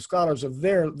problem with scholars of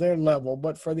their level.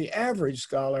 But for the average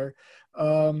scholar,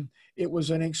 it was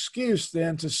an excuse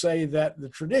then to say that the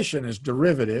tradition is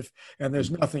derivative and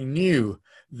there's nothing new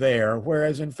there,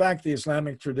 whereas in fact the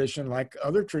Islamic tradition, like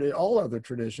all other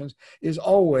traditions, is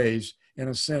always in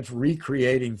a sense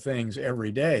recreating things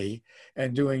every day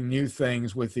and doing new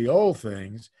things with the old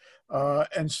things.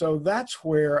 And so that's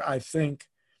where I think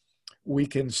we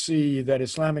can see that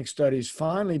Islamic studies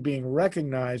finally being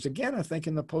recognized, again, I think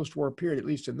in the post-war period, at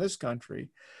least in this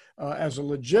country, as a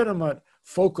legitimate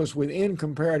focus within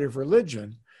comparative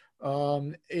religion,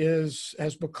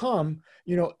 has become,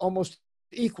 almost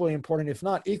equally important, if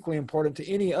not equally important, to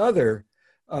any other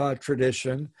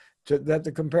tradition that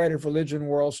the comparative religion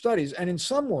world studies. And in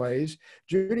some ways,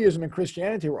 Judaism and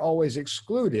Christianity were always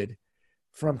excluded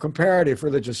from comparative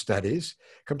religious studies.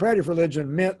 Comparative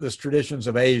religion meant the traditions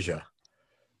of Asia,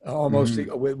 almost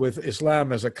with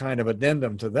Islam as a kind of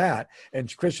addendum to that,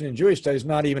 and Christian and Jewish studies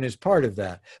not even as part of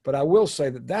that. But I will say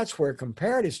that that's where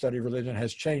comparative study religion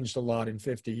has changed a lot in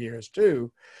 50 years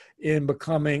too, in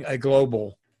becoming a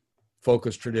global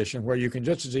focused tradition where you can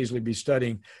just as easily be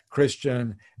studying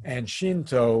Christian and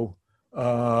Shinto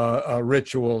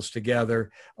rituals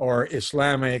together, or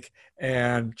Islamic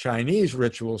and Chinese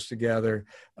rituals together.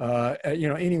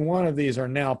 Any one of these are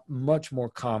now much more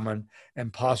common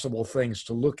and possible things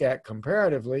to look at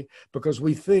comparatively, because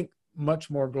we think much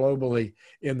more globally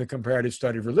in the comparative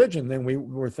study of religion than we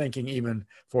were thinking even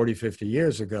 40, 50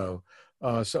 years ago.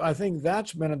 So I think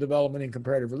that's been a development in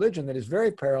comparative religion that is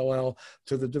very parallel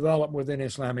to the development within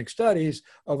Islamic studies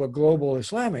of a global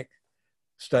Islamic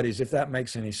studies, if that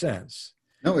makes any sense.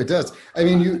 No, it does.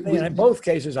 In both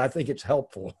cases, I think it's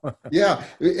helpful. Yeah.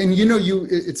 And,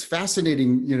 it's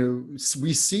fascinating.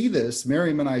 We see this,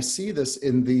 Miriam and I see this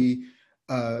in the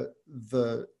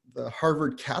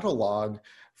Harvard catalog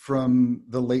from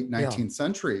the late Yeah. 19th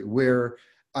century, where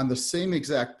on the same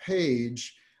exact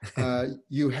page,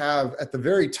 you have at the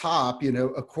very top,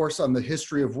 a course on the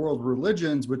history of world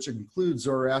religions, which includes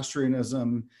Zoroastrianism,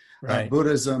 Right.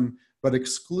 Buddhism, but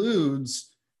excludes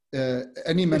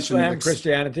any mention Islam, of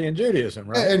Christianity, and Judaism,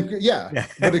 right? And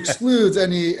but excludes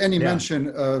any mention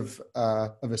of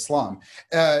Islam.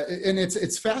 And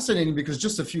it's fascinating because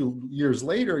just a few years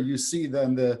later, you see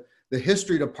then the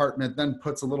history department then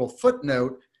puts a little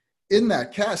footnote in that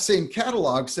same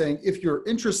catalog saying, if you're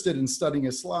interested in studying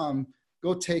Islam,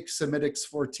 go take Semitics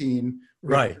 14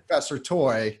 with Right. Professor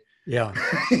Toy. Yeah.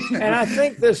 And I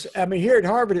think here at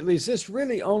Harvard, at least, this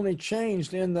really only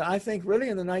changed in the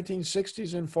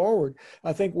 1960s and forward.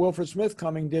 I think Wilfred Smith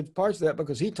Cumming did parts of that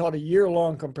because he taught a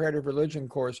year-long comparative religion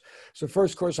course. It's the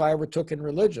first course I ever took in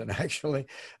religion, actually.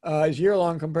 His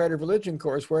year-long comparative religion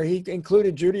course where he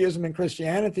included Judaism and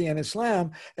Christianity and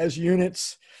Islam as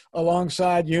units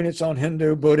alongside units on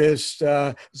Hindu, Buddhist,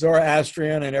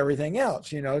 Zoroastrian, and everything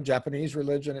else, Japanese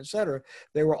religion, etc.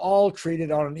 They were all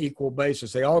treated on an equal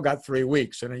basis. They all got 3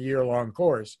 weeks in a year-long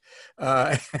course.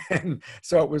 And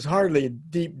so it was hardly a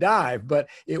deep dive, but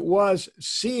it was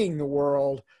seeing the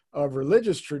world of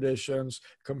religious traditions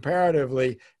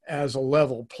comparatively as a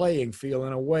level playing field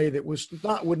in a way that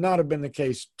would not have been the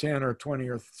case 10 or 20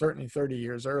 or certainly 30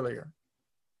 years earlier.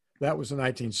 That was the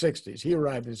 1960s. He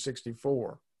arrived in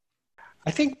 64. I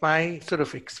think my sort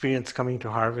of experience coming to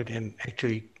Harvard and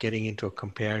actually getting into a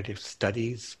comparative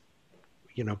studies,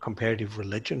 comparative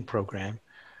religion program,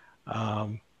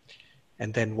 and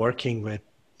then working with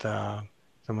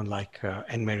someone like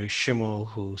Anne-Marie Schimmel,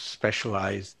 who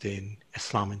specialized in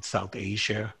Islam in South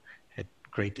Asia, had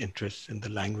great interest in the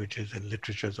languages and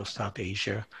literatures of South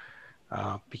Asia,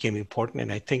 became important.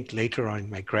 And I think later on in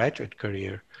my graduate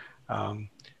career,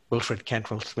 Wilfred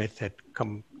Cantwell Smith had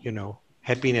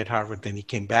had been at Harvard, then he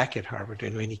came back at Harvard.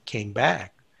 And when he came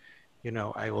back,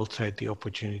 I also had the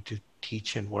opportunity to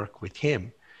teach and work with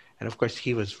him. And of course,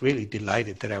 he was really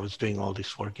delighted that I was doing all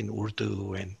this work in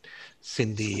Urdu and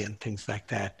Sindhi and things like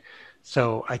that.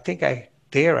 So I think I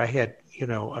had,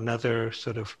 another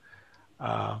sort of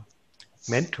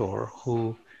mentor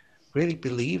who really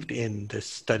believed in this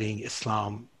studying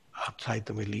Islam outside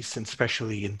the Middle East, and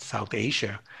especially in South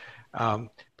Asia.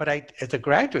 But as a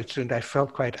graduate student, I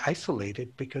felt quite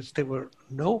isolated because there were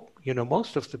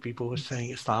most of the people were saying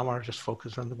Islam are just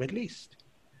focused on the Middle East.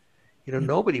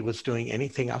 Nobody was doing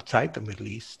anything outside the Middle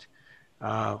East,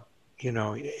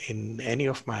 in any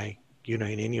of my, in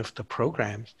any of the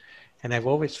programs. And I've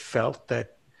always felt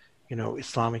that,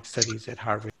 Islamic studies at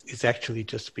Harvard is actually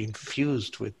just being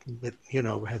fused with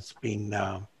has been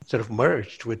sort of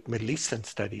merged with Middle Eastern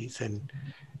studies and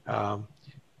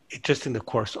just in the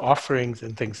course offerings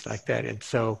and things like that. And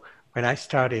so when I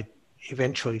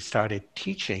eventually started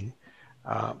teaching,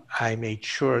 I made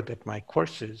sure that my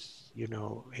courses,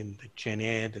 in the Gen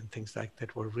Ed and things like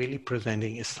that, were really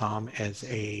presenting Islam as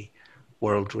a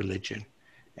world religion.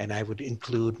 And I would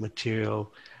include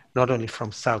material not only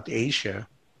from South Asia,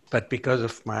 but because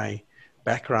of my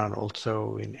background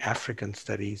also in African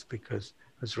studies, because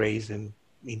I was raised in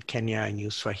Kenya, I knew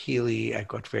Swahili. I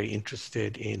got very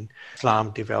interested in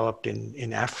Islam developed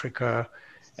in Africa.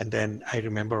 And then I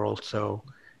remember also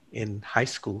in high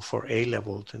school for A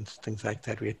levels and things like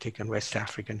that, we had taken West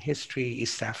African history,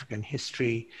 East African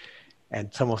history,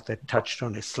 and some of that touched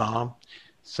on Islam.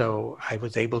 So I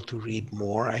was able to read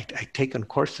more. I'd taken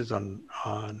courses on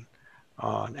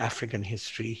African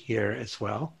history here as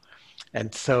well.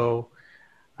 And so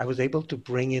I was able to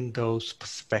bring in those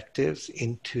perspectives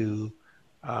into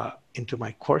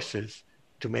my courses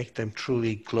to make them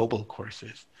truly global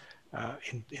courses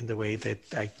in the way that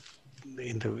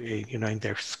in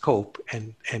their scope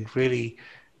and really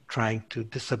trying to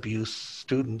disabuse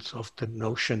students of the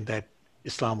notion that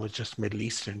Islam was just Middle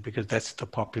Eastern, because that's the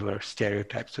popular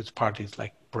stereotype. So it's partly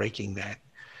like breaking that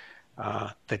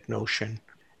notion.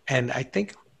 And I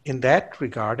think in that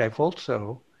regard, I've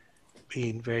also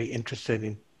been very interested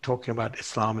in talking about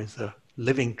Islam as a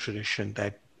living tradition,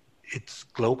 that it's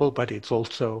global, but it's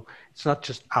not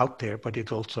just out there, but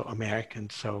it's also American.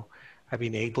 So I've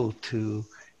been able to,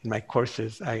 in my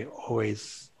courses, I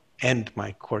always end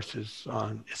my courses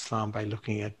on Islam by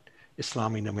looking at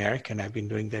Islam in America. And I've been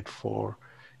doing that for,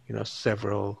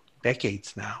 several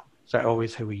decades now. So I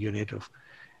always have a unit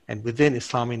and within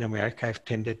Islam in America, I've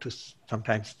tended to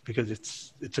sometimes, because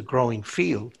it's a growing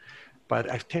field, but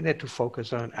I've tended to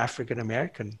focus on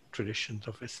African-American traditions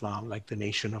of Islam, like the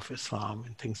Nation of Islam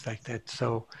and things like that.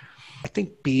 So I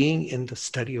think being in the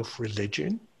study of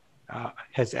religion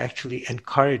has actually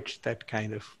encouraged that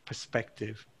kind of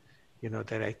perspective,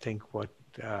 that I think what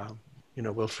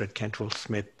Wilfred Cantwell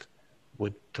Smith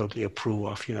would totally approve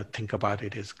of, think about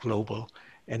it as global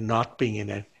and not being in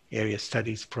an area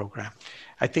studies program.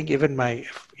 I think even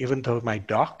though my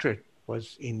doctorate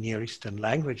was in Near Eastern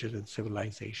languages and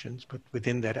civilizations, but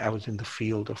within that I was in the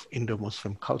field of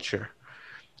Indo-Muslim culture,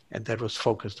 and that was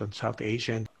focused on South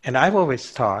Asia. And I've always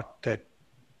thought that,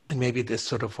 and maybe this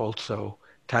sort of also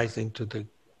ties into the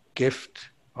gift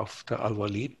of the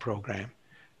Al-Walid program,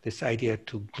 this idea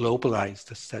to globalize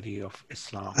the study of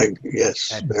Islam.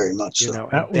 Yes, very much so.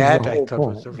 That I thought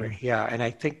was and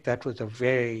I think that was a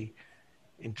very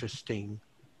interesting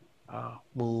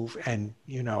move. And,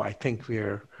 I think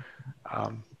we're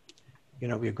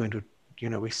going to,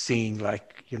 we're seeing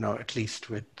like, at least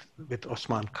with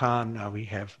Osman Khan, now we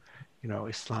have,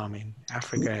 Islam in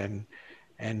Africa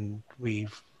and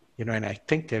we've, and I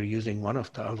think they're using one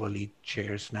of the Al-Walid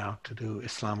chairs now to do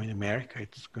Islam in America.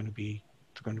 It's going to be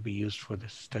used for the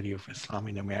study of Islam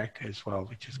in America as well,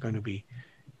 which is going to be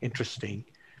interesting.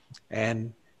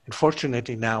 And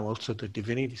unfortunately now also the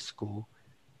Divinity School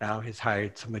now has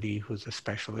hired somebody who's a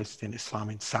specialist in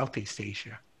Islam in Southeast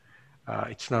Asia.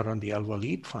 It's not on the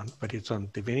Al-Walid Fund, but it's on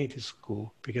Divinity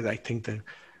School, because I think the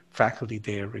faculty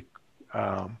there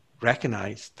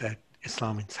recognized that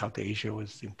Islam in South Asia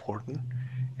was important.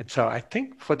 And so I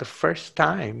think for the first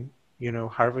time,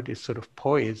 Harvard is sort of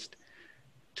poised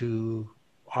to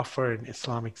offer an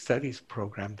Islamic studies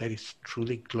program that is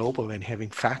truly global and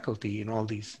having faculty in all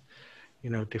these,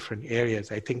 different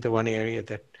areas. I think the one area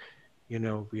that,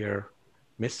 we are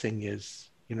missing is,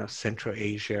 Central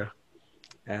Asia,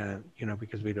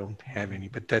 because we don't have any,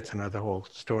 but that's another whole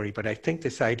story. But I think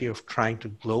this idea of trying to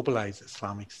globalize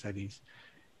Islamic studies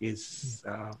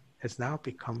has now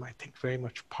become, I think, very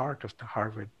much part of the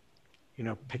Harvard,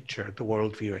 picture, the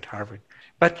worldview at Harvard.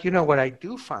 But, what I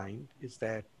do find is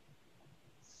that,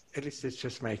 at least it's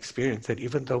just my experience, that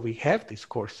even though we have these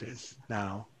courses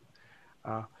now,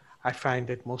 I find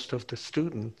that most of the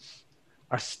students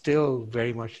are still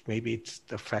very much, maybe it's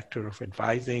the factor of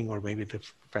advising or maybe the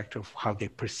factor of how they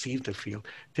perceive the field,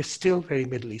 they're still very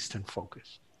Middle Eastern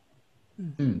focused.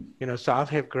 Mm-hmm. So I'll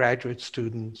have graduate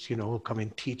students, who come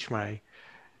and teach my,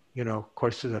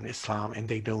 courses on Islam, and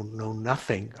they don't know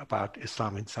nothing about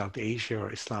Islam in South Asia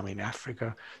or Islam in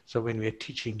Africa. So when we're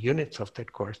teaching units of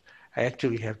that course, I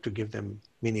actually have to give them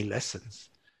mini lessons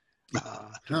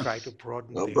to try to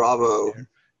broaden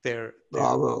their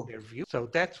view. So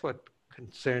that's what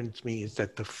concerns me, is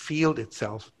that the field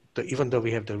itself, even though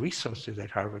we have the resources at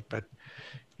Harvard, but,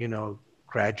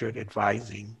 graduate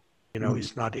advising,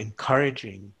 is not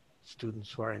encouraging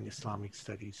students who are in Islamic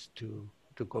studies to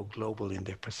go global in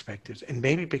their perspectives. And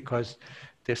maybe because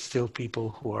there's still people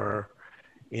who are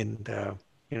in the,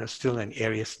 still in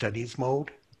area studies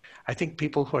mode. I think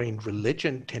people who are in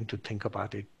religion tend to think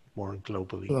about it more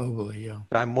globally. Yeah.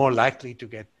 So I'm more likely to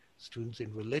get students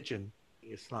in religion,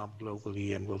 Islam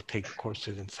globally, and will take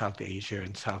courses in South Asia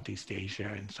and Southeast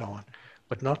Asia and so on,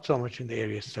 but not so much in the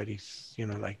area studies,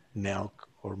 like NELC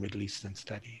or Middle Eastern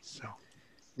studies. So,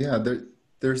 yeah,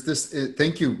 there's this,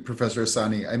 thank you, Professor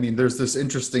Ahsani. I mean, there's this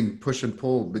interesting push and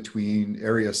pull between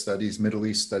area studies, Middle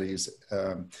East studies,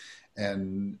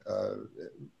 and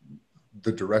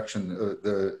the direction,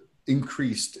 the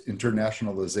increased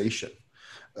internationalization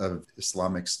of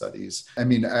Islamic studies. I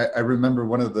mean, I remember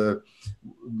one of the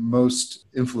most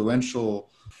influential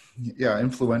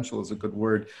is a good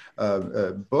word,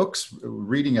 books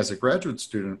reading as a graduate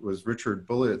student was Richard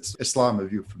Bullitt's Islam: A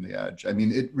View from the Edge. I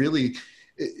mean, it really,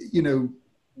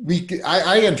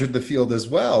 I entered the field as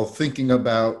well, thinking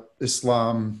about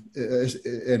Islam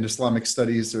and Islamic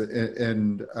studies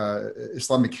and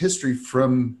Islamic history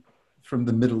from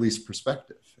the Middle East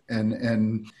perspective.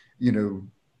 And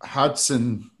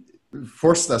Hodgson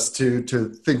forced us to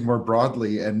think more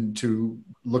broadly and to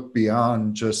look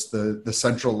beyond just the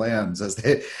central lands, as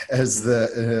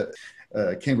the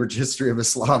Cambridge History of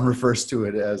Islam refers to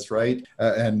it as, right?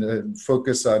 And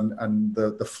focus on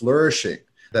the flourishing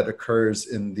that occurs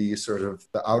in the sort of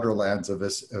the outer lands of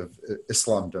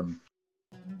Islamdom.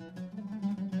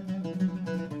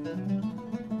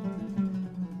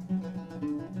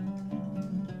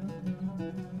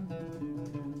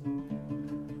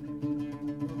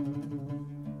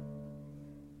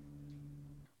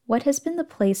 What has been the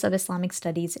place of Islamic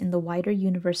studies in the wider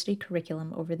university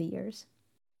curriculum over the years?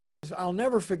 I'll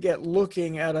never forget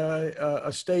looking at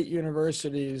a state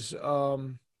university's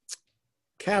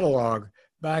catalog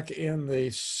back in the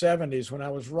 70s when I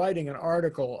was writing an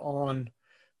article on,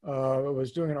 I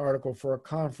was doing an article for a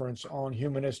conference on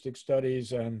humanistic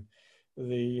studies and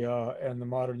the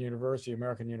modern university,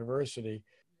 American University,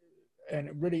 and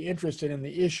really interested in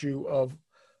the issue of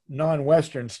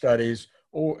non-Western studies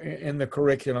in the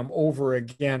curriculum over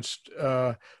against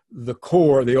the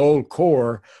core, the old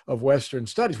core of Western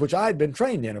studies, which I'd been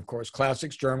trained in, of course.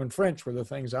 Classics, German, French were the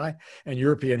things and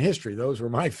European history. Those were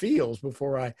my fields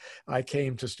before I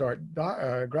came to start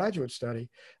graduate study.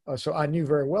 So I knew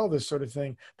very well this sort of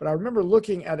thing. But I remember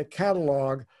looking at a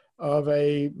catalog of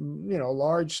a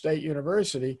large state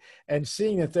university and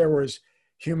seeing that there was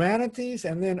humanities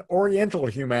and then Oriental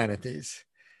humanities.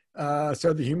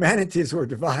 So the humanities were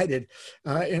divided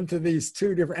into these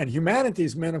two different, and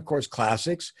humanities meant, of course,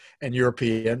 classics and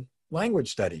European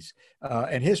language studies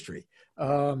and history.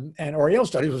 And Oriental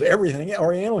studies was everything.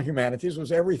 Oriental humanities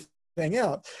was everything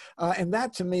else. And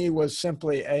that to me was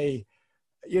simply a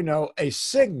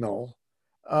signal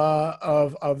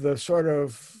of the sort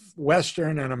of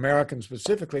Western and American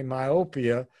specifically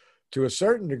myopia to a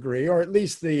certain degree, or at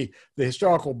least the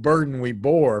historical burden we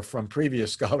bore from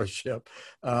previous scholarship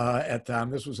at the time.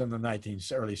 This was in the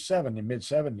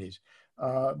mid-70s.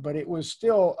 But it was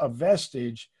still a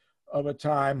vestige of a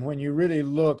time when you really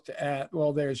looked at,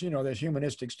 well, there's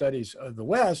humanistic studies of the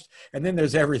West, and then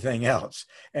there's everything else.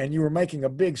 And you were making a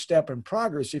big step in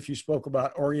progress if you spoke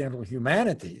about Oriental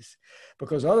humanities,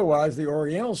 because otherwise the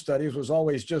Oriental studies was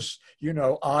always just,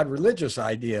 odd religious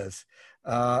ideas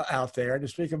out there. And to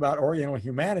speak about Oriental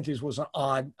humanities was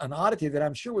an oddity that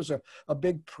I'm sure was a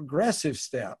big progressive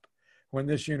step when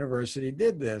this university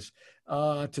did this.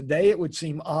 Today it would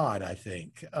seem odd, I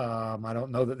think. I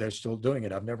don't know that they're still doing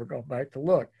it. I've never gone back to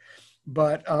look.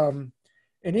 But in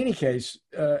any case,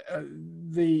 I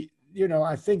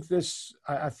think this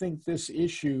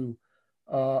issue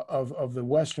of the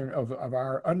Western, of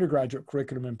our undergraduate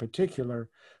curriculum in particular,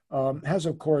 has,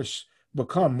 of course,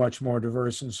 become much more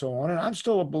diverse and so on. And I'm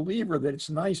still a believer that it's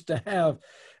nice to have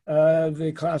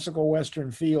the classical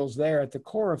Western fields there at the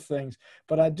core of things.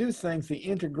 But I do think the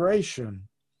integration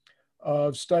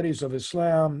of studies of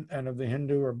Islam and of the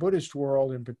Hindu or Buddhist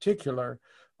world in particular,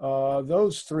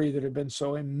 those three that have been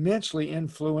so immensely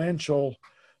influential,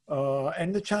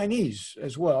 and the Chinese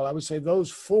as well. I would say those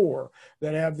four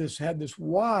that had this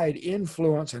wide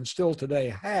influence and still today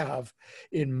have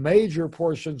in major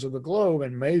portions of the globe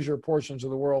and major portions of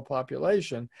the world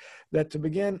population, that to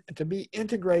be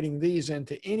integrating these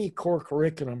into any core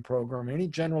curriculum program, any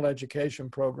general education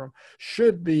program,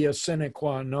 should be a sine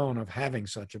qua non of having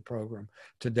such a program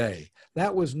today.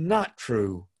 That was not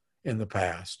true in the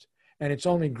past. And it's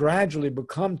only gradually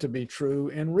become to be true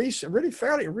in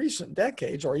fairly recent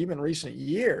decades or even recent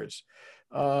years.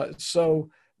 So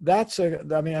I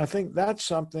think that's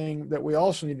something that we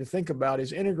also need to think about,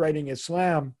 is integrating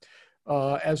Islam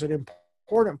as an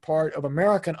important part of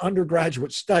American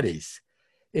undergraduate studies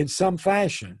in some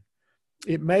fashion.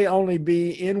 It may only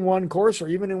be in one course or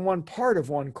even in one part of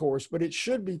one course, but it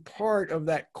should be part of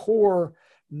that core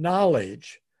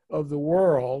knowledge of the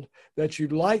world that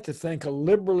you'd like to think a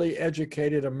liberally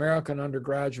educated American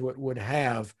undergraduate would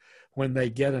have when they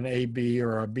get an AB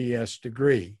or a BS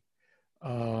degree.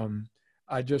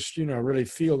 I just, really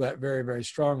feel that very, very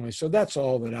strongly. So that's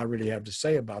all that I really have to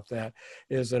say about that,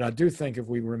 is that I do think if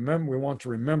we want to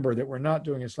remember that we're not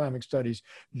doing Islamic studies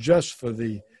just for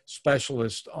the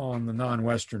specialist on the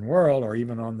non-Western world or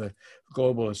even on the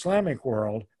global Islamic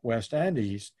world, West and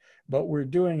East, but we're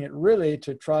doing it really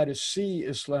to try to see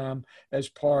Islam as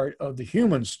part of the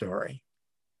human story,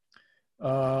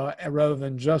 rather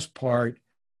than just part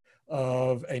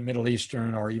of a Middle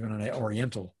Eastern or even an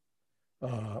Oriental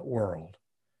world.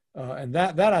 And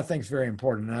that I think is very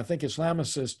important. And I think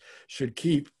Islamicists should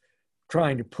keep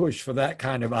trying to push for that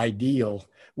kind of ideal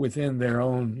within their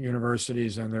own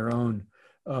universities and their own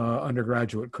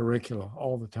undergraduate curricula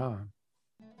all the time.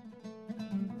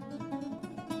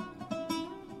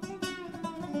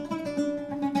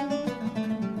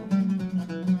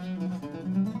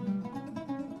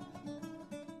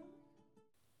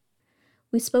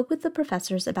 We spoke with the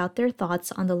professors about their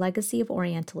thoughts on the legacy of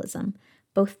Orientalism,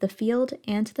 both the field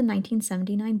and the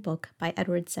 1979 book by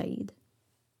Edward Said.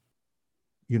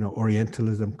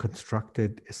 Orientalism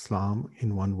constructed Islam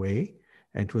in one way,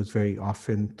 and it was very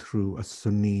often through a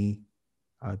Sunni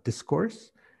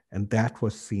discourse, and that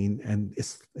was seen, and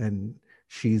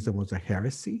Shiism was a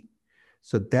heresy.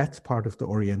 So that's part of the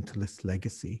Orientalist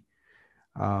legacy.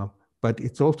 But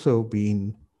it's also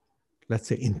been, let's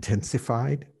say,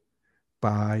 intensified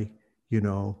by,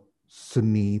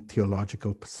 Sunni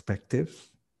theological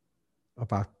perspectives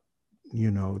about,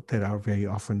 that are very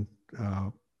often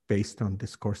based on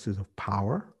discourses of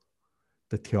power,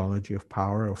 the theology of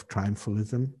power, of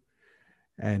triumphalism.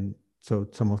 And so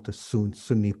some of the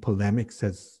Sunni polemics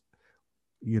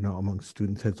among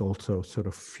students has also sort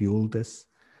of fueled this.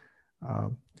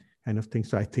 kind of thing.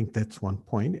 So I think that's one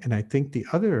point. And I think the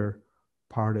other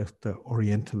part of the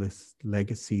Orientalist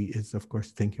legacy is, of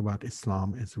course, thinking about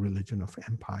Islam as a religion of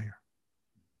empire.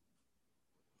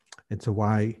 And so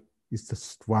why is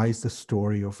the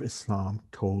story of Islam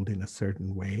told in a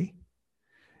certain way?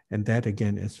 And that,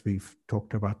 again, as we've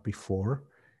talked about before,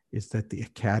 is that the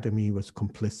academy was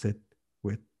complicit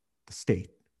with the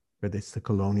state, whether it's the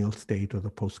colonial state or the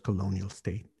post-colonial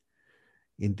state,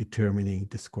 in determining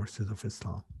discourses of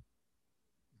Islam.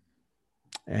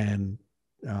 And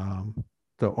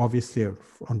so obviously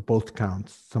on both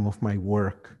counts, some of my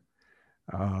work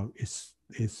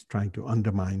is trying to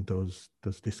undermine those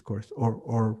discourses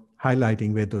or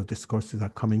highlighting where those discourses are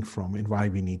coming from and why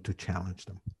we need to challenge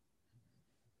them.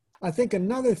 I think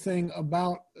another thing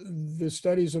about the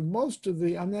studies of most of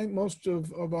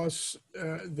us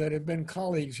that have been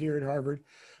colleagues here at Harvard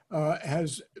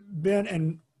has been,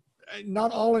 and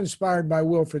not all inspired by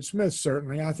Wilfred Smith,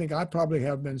 certainly. I think I probably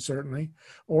have been, certainly,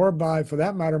 or by, for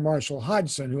that matter, Marshall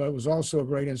Hodgson, who was also a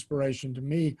great inspiration to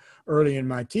me early in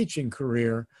my teaching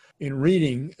career in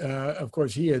reading. Of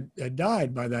course, he had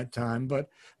died by that time, but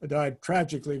died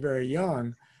tragically very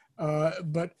young.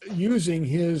 But using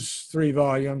his 3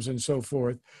 volumes and so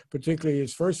forth, particularly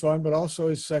his first volume, but also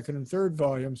his second and third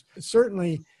volumes,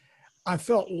 certainly I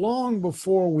felt long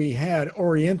before we had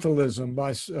Orientalism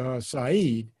by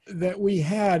Said that we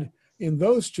had in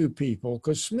those two people,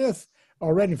 because Smith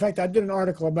already, in fact, I did an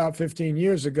article about 15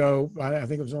 years ago. I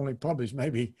think it was only published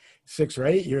maybe 6 or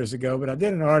 8 years ago, but I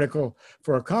did an article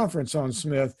for a conference on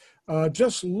Smith,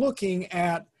 just looking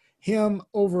at him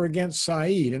over against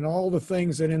Said and all the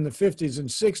things that in the 50s and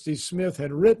 60s Smith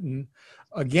had written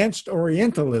against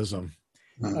Orientalism.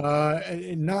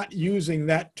 Not using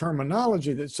that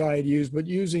terminology that Said used, but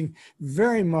using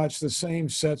very much the same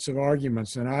sets of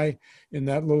arguments. And I, in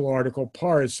that little article,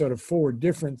 parsed sort of 4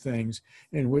 different things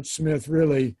in which Smith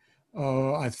really,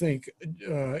 I think,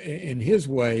 in his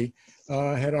way,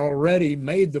 had already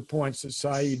made the points that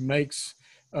Said makes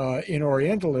in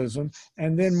Orientalism.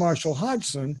 And then Marshall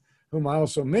Hodgson, whom I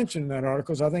also mentioned in that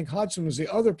article, because I think Hodgson was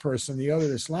the other person, the other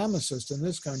Islamicist in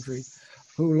this country,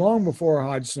 who long before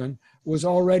Hodgson was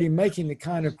already making the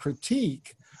kind of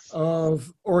critique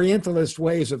of Orientalist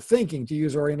ways of thinking, to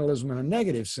use Orientalism in a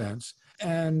negative sense.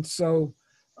 And so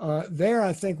there,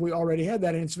 I think we already had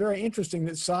that. And it's very interesting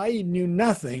that Said knew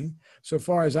nothing, so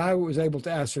far as I was able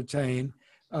to ascertain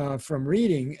from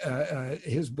reading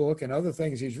his book and other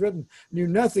things he's written, knew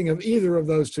nothing of either of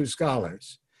those 2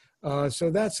 scholars.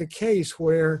 So that's a case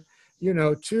where, you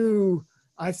know, 2,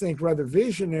 I think, rather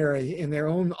visionary in their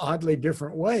own oddly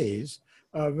different ways,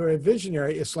 very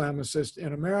visionary Islamicists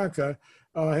in America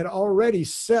had already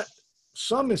set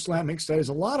some Islamic studies,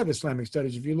 a lot of Islamic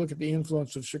studies, if you look at the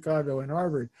influence of Chicago and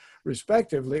Harvard,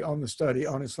 respectively, on the study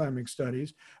on Islamic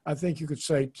studies. I think you could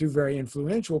say 2 very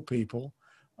influential people.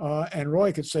 And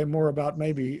Roy could say more about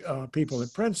maybe people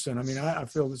at Princeton. I mean, I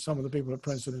feel that some of the people at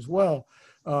Princeton as well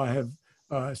have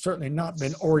certainly not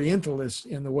been Orientalists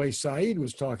in the way Said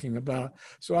was talking about.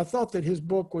 So I thought that his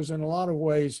book was in a lot of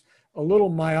ways a little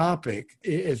myopic,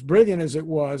 as brilliant as it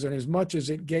was, and as much as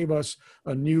it gave us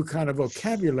a new kind of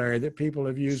vocabulary that people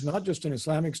have used, not just in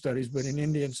Islamic studies, but in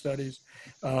Indian studies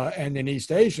and in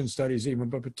East Asian studies even,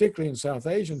 but particularly in South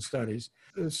Asian studies.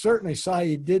 Certainly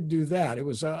Said did do that. It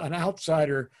was an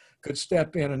outsider could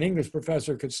step in, an English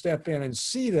professor could step in and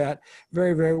see that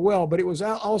very, very well. But it was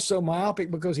also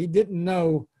myopic because he didn't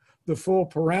know the full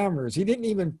parameters. He didn't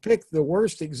even pick the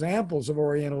worst examples of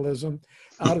Orientalism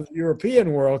out of the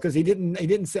European world because he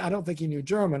didn't say, I don't think he knew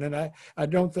German, and I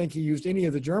don't think he used any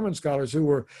of the German scholars who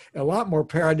were a lot more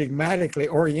paradigmatically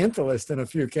Orientalist in a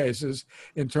few cases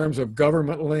in terms of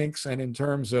government links and in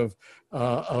terms of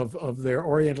their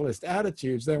Orientalist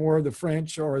attitudes than were the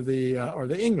French or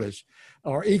the English,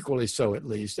 or equally so at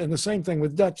least. And the same thing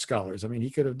with Dutch scholars. I mean,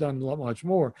 he could have done a lot much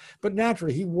more, but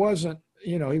naturally he wasn't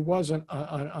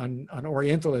an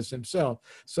Orientalist himself.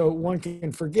 So one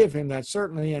can forgive him that,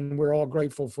 certainly, and we're all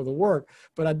grateful for the work.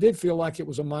 But I did feel like it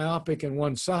was a myopic and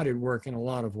one-sided work in a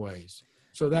lot of ways.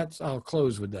 So I'll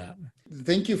close with that.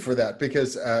 Thank you for that,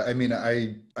 because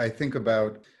I think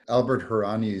about Albert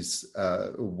Hourani's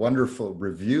wonderful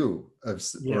review of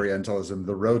Orientalism,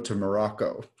 The Road to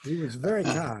Morocco. He was very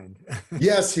kind.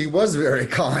 Yes, he was very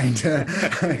kind.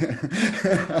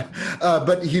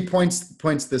 But he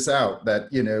points this out,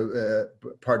 that,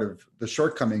 part of the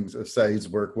shortcomings of Said's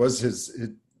work was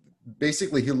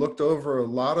basically he looked over a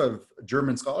lot of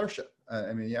German scholarship.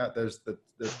 There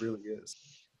really is.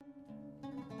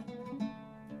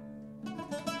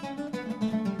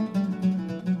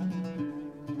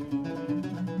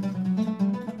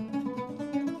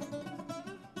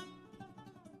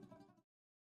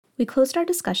 We closed our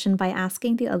discussion by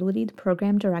asking the Al-Walid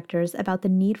program directors about the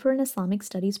need for an Islamic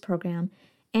studies program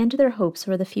and their hopes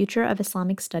for the future of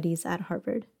Islamic studies at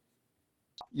Harvard.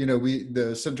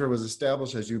 The center was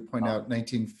established, as you point out,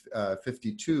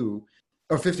 1952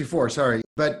 or 54, sorry,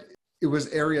 but it was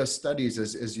area studies,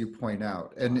 as you point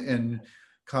out, and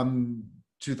come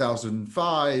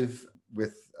 2005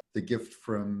 with the gift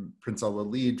from Prince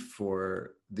Al-Walid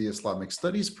for the Islamic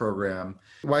Studies program.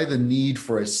 Why the need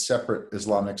for a separate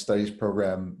Islamic Studies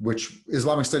program, which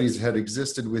Islamic Studies had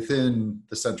existed within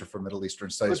the Center for Middle Eastern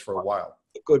Studies for a while?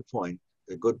 A good point.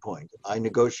 I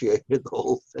negotiated the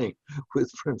whole thing with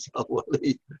Prince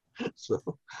Al-Walid, so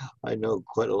I know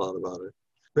quite a lot about it.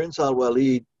 Prince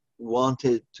Al-Walid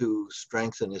wanted to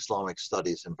strengthen Islamic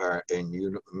studies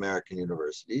in American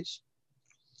universities.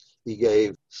 He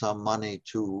gave some money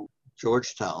to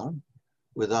Georgetown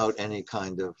without any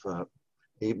kind of,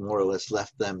 he more or less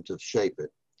left them to shape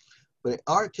it. But in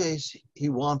our case, he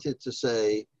wanted to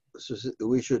say,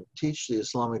 we should teach the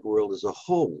Islamic world as a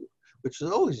whole, which has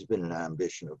always been an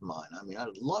ambition of mine. I mean, I'd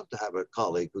love to have a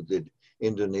colleague who did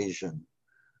Indonesian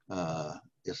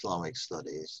Islamic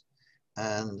studies.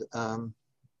 And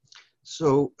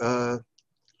so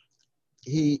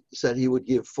he said he would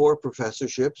give 4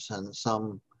 professorships and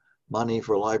some money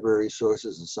for library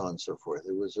sources and so on and so forth.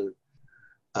 It was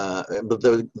but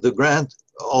the grant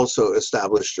also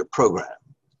established a program.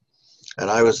 And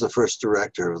I was the first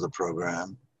director of the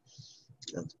program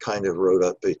and kind of wrote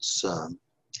up its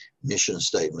mission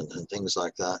statement and things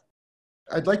like that.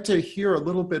 I'd like to hear a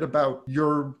little bit about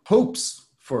your hopes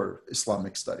for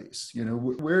Islamic studies.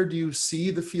 Where do you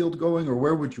see the field going, or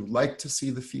where would you like to see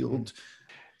the field?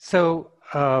 So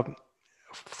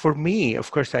for me,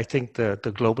 of course, I think the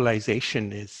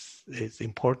globalization is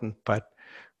important, but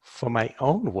for my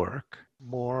own work,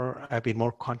 I've been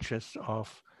more conscious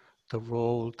of the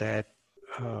role that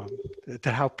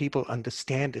how people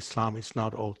understand Islam is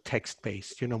not all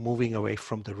text-based, moving away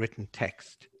from the written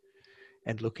text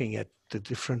and looking at the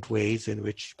different ways in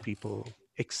which people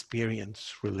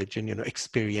experience religion,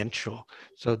 experiential.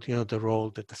 So, the role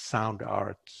that the sound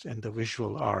arts and the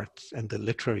visual arts and the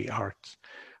literary arts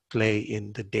play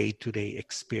in the day-to-day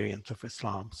experience of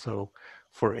Islam. So,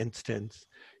 for instance,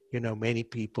 many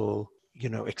people,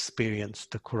 experience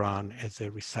the Quran as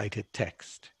a recited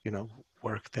text,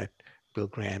 work that Bill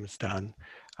Graham has done,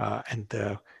 and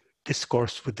the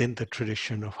discourse within the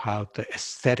tradition of how the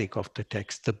aesthetic of the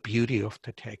text, the beauty of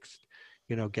the text,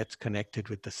 gets connected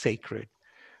with the sacred,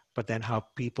 but then how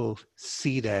people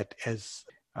see that as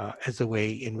a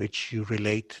way in which you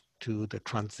relate to the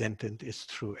transcendent is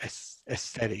through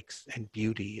aesthetics and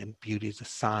beauty is a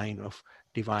sign of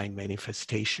divine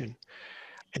manifestation.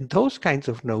 And those kinds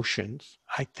of notions,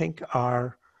 I think,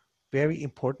 are very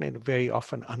important and very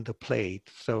often underplayed.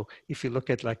 So if you look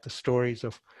at like the stories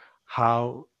of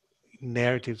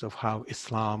narratives of how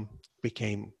Islam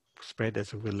became spread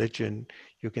as a religion,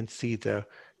 you can see the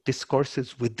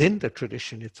discourses within the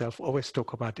tradition itself always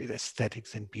talk about the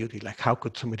aesthetics and beauty. Like, how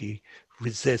could somebody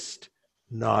resist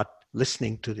not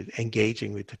listening to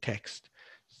engaging with the text?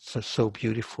 So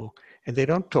beautiful. And they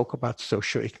don't talk about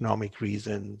socioeconomic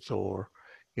reasons or,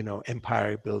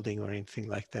 empire building or anything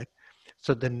like that.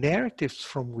 So the narratives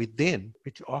from within,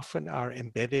 which often are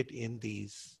embedded in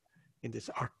this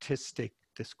artistic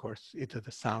discourse, either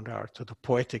the sound arts or the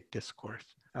poetic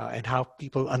discourse, and how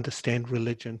people understand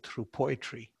religion through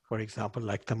poetry, for example,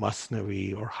 like the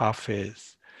Masnavi or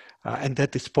Hafiz, and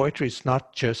that this poetry is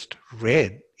not just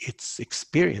read, it's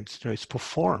experienced, it's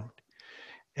performed.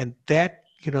 And that,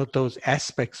 those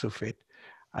aspects of it,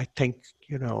 I think,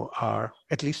 are,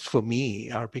 at least for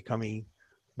me, are becoming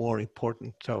more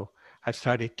important. So I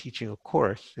started teaching a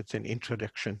course. It's an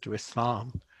introduction to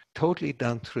Islam, totally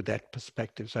done through that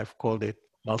perspective. So I've called it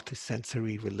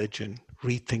Multisensory Religion,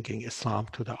 Rethinking Islam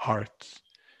to the Arts.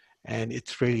 And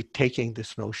it's really taking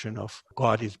this notion of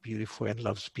God is beautiful and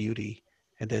loves beauty,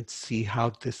 and then see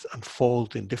how this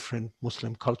unfolds in different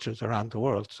Muslim cultures around the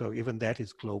world. So even that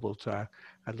is global. So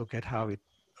I look at how it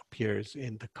appears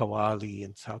in the Qawwali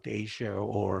in South Asia,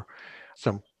 or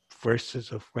some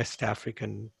verses of West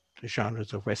African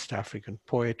genres of West African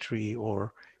poetry,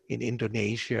 or in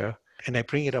Indonesia. And I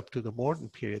bring it up to the modern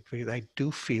period because I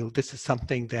do feel this is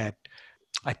something that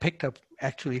I picked up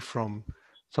actually from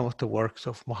some of the works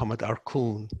of Muhammad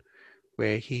Arkoun,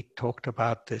 where he talked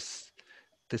about this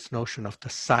notion of the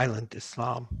silent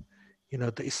Islam,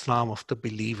 the Islam of the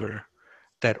believer,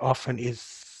 that often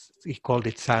is, he called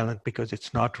it silent because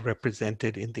it's not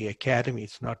represented in the academy,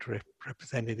 it's not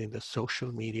represented in the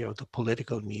social media or the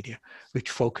political media,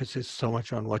 which focuses so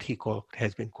much on what he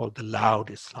has been called the loud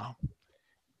Islam.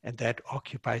 and that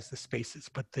occupies the spaces.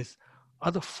 But there's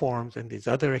other forms and these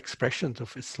other expressions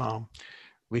of Islam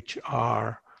which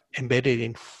are embedded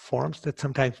in forms that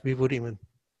sometimes we wouldn't even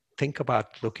think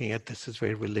about looking at. This is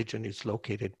where religion is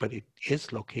located, but it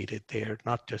is located there,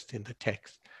 not just in the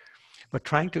text. But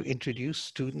trying to introduce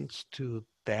students to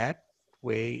that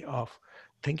way of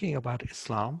thinking about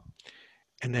Islam,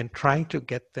 and then trying to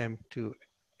get them to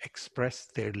express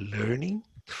their learning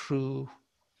through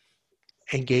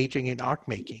engaging in art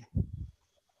making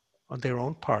on their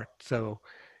own part. So,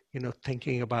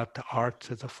 thinking about the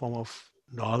arts as a form of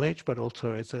knowledge, but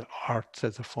also as arts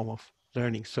as a form of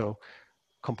learning. So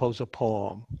compose a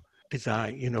poem,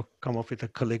 design, come up with a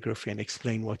calligraphy and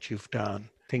explain what you've done.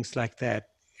 Things like that,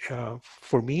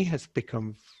 for me, has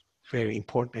become very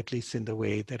important, at least in the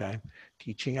way that I'm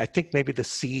teaching. I think maybe the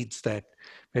seeds that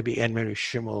maybe Anne-Marie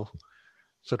Schimmel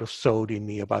sort of sowed in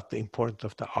me about the importance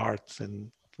of the arts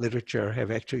and literature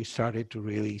have actually started to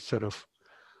really sort of,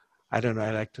 I don't know,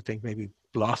 I like to think maybe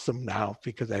blossom now,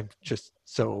 because I'm just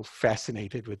so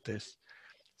fascinated with this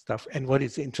stuff. And what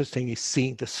is interesting is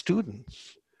seeing the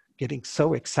students getting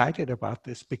so excited about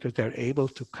this because they're able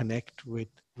to connect with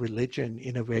religion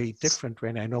in a very different way.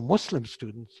 And I know Muslim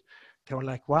students, they were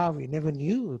like, wow, we never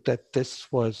knew that this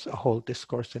was a whole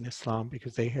discourse in Islam,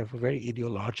 because they have a very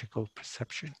ideological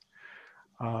perception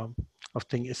of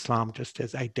thinking Islam just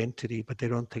as identity, but they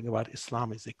don't think about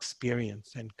Islam as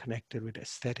experience and connected with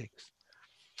aesthetics.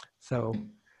 So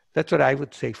that's what I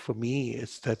would say for me,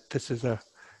 is that this is a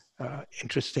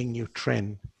interesting new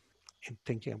trend in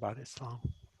thinking about Islam.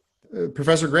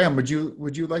 Professor Graham, would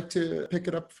you like to pick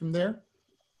it up from there?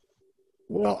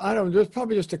 Well, I don't. There's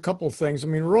probably just a couple of things. I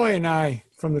mean, Roy and I,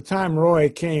 from the time Roy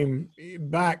came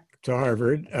back to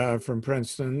Harvard from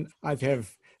Princeton, I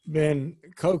have been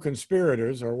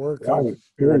co-conspirators, or were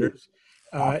co-conspirators,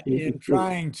 in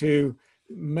trying to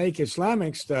make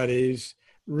Islamic studies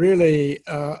really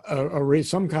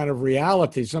some kind of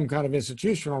reality, some kind of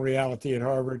institutional reality at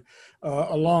Harvard,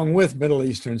 along with Middle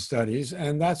Eastern studies.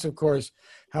 And that's, of course,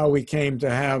 how we came to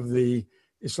have the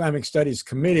Islamic Studies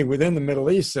Committee within the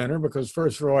Middle East Center, because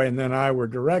first Roy and then I were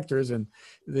directors in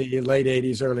the late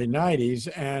 80s, early 90s,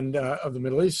 and of the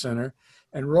Middle East Center.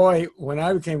 And Roy, when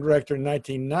I became director in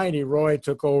 1990, Roy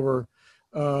took over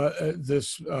or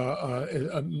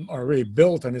really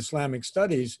built an Islamic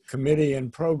Studies Committee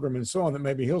and program and so on that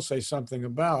maybe he'll say something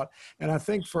about. And I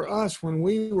think for us, when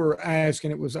we were asked,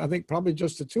 and it was, I think, probably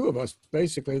just the two of us,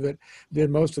 basically, that did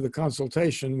most of the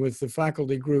consultation with the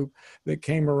faculty group that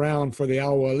came around for the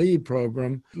Al-Walid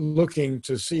program, looking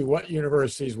to see what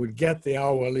universities would get the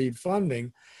Al-Walid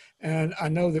funding. And I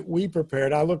know that we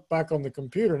prepared, I looked back on the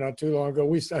computer not too long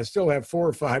ago, I still have 4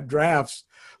 or 5 drafts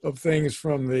of things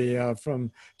from the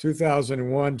from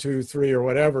 2001, 2, 3, or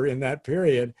whatever in that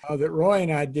period that Roy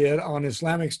and I did on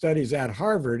Islamic studies at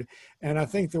Harvard. And I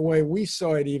think the way we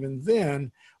saw it even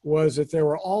then was that there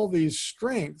were all these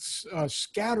strengths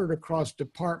scattered across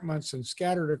departments and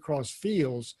scattered across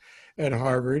fields at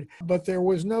Harvard, but there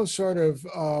was no sort of,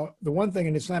 the one thing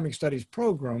an Islamic studies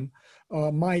program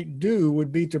might do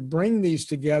would be to bring these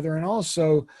together and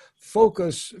also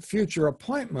focus future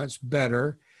appointments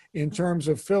better in terms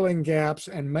of filling gaps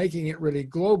and making it really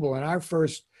global. And our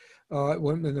first,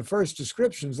 in the first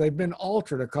descriptions, they've been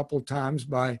altered a couple of times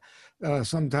by,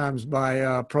 sometimes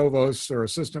by provosts or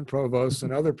assistant provosts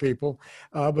and other people.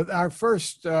 But our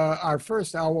first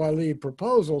Al-Walid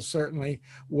proposal certainly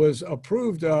was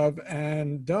approved of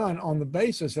and done on the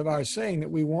basis of our saying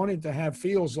that we wanted to have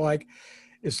fields like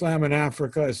Islam in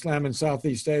Africa, Islam in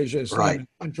Southeast Asia, Islam in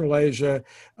Central Asia,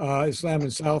 Islam in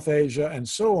South Asia, and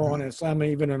so on, Islam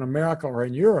even in America or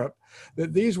in Europe,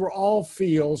 that these were all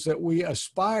fields that we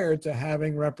aspired to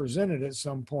having represented at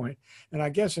some point. And I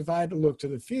guess if I had to look to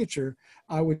the future,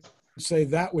 I would say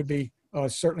that would be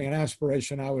certainly an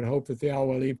aspiration. I would hope that the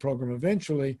Al-Walid program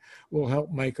eventually will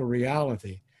help make a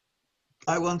reality.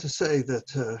 I want to say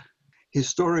that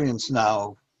historians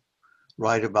now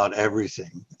write about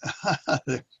everything.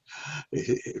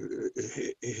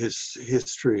 His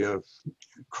history of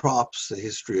crops, the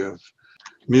history of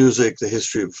music, the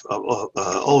history of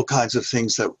all kinds of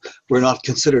things that were not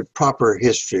considered proper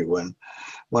history. When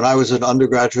I was an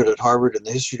undergraduate at Harvard in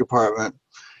the history department,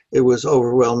 it was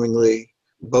overwhelmingly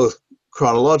both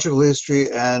chronological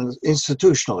history and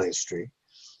institutional history.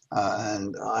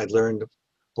 And I learned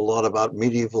a lot about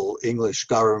medieval English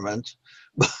government,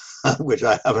 which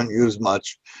I haven't used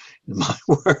much in my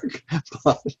work,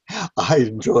 but I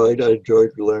enjoyed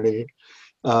learning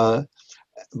it.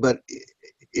 But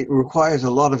it requires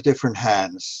a lot of different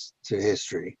hands to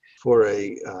history. For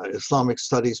a Islamic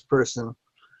studies person,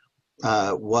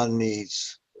 one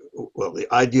needs well, the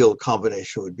ideal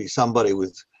combination would be somebody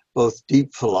with both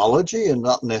deep philology, and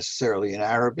not necessarily in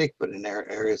Arabic, but in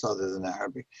areas other than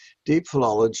Arabic, deep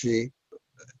philology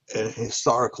and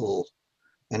historical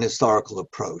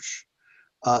approach.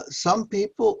 Some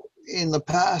people in the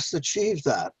past achieved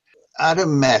that.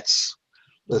 Adam Metz,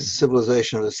 The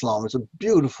Civilization of Islam, is a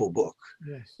beautiful book.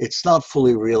 Yes. It's not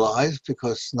fully realized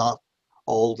because not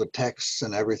all the texts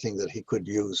and everything that he could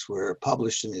use were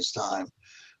published in his time.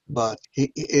 But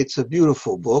it's a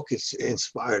beautiful book. It's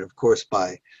inspired, of course,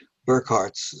 by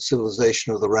Burckhardt's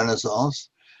Civilization of the Renaissance.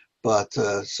 But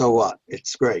so what?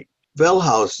 It's great.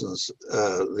 Wellhausen's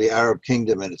The Arab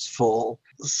Kingdom and Its Fall,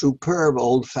 superb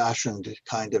old-fashioned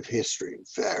kind of history,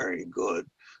 very good.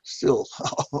 Still,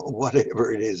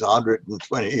 whatever it is,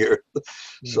 120 years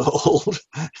old.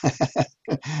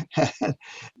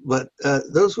 But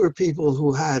those were people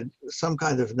who had some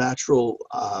kind of natural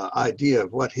idea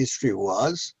of what history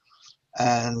was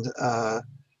and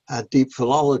had deep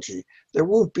philology. There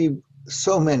won't be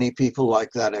so many people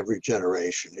like that every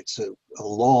generation. It's a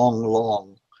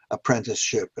long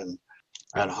apprenticeship and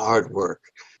hard work.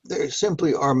 There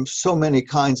simply are so many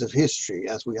kinds of history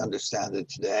as we understand it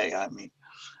today. I mean,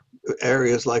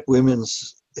 areas like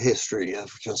women's history have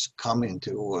just come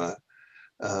into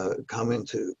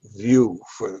view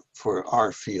for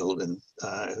our field, and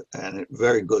a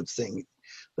very good thing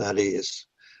that is.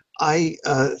 I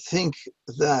think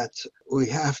that we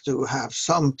have to have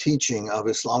some teaching of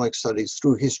Islamic studies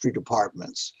through history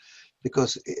departments,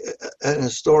 because an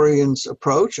historian's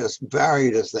approach, as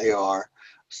varied as they are,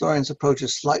 historian's approach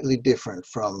is slightly different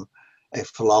from a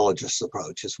philologist's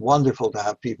approach. It's wonderful to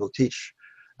have people teach,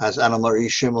 as Anna Marie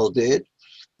Schimmel did,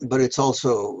 but it's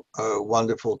also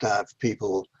wonderful to have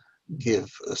people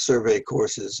give survey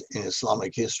courses in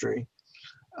Islamic history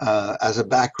as a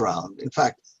background. In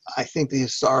fact, I think the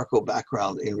historical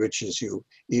background enriches you,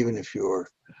 even if you're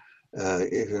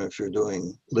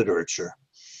doing literature.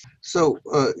 So,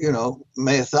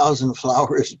 may 1,000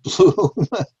 flowers bloom,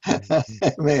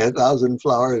 may 1,000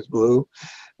 flowers bloom,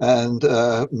 and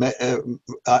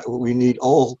we need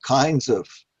all kinds of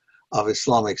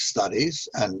Islamic studies,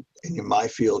 and in my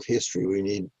field, history, we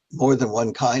need more than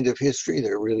one kind of history.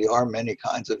 There really are many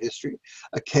kinds of history.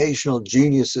 Occasional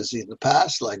geniuses in the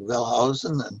past, like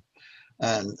Wellhausen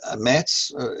and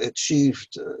Metz,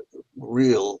 achieved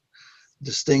real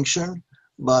distinction,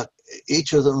 but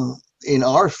each of them in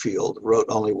our field wrote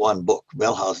only one book.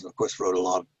 Wellhausen, of course, wrote a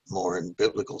lot more in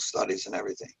biblical studies and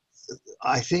everything.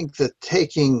 I think that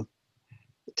taking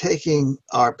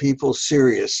our people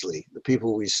seriously, the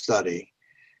people we study,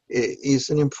 is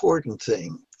an important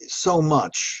thing. So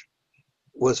much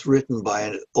was written by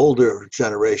an older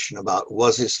generation about,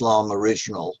 was Islam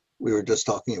original? We were just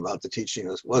talking about the teaching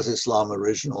of, was Islam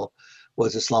original?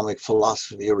 Was Islamic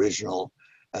philosophy original?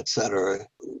 Etc.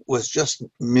 Was just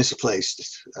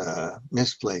misplaced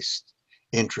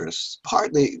interests.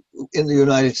 Partly in the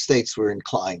United States, we're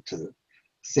inclined to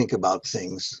think about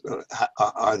things.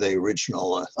 Are they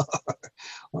original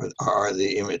or are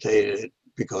they imitated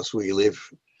because we live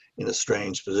in a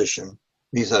strange position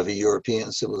vis-a-vis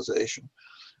European civilization?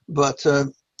 But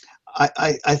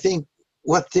I think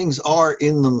what things are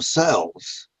in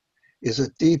themselves is a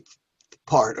deep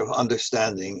part of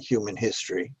understanding human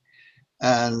history.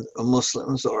 And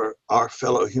Muslims are our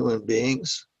fellow human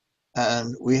beings,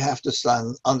 and we have to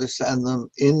understand them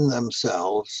in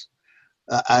themselves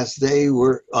as they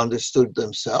were understood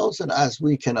themselves, and as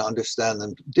we can understand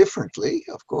them differently,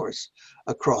 of course,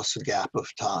 across a gap of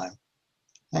time.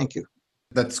 Thank you.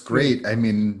 That's great. I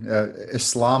mean,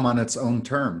 Islam on its own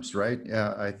terms, right?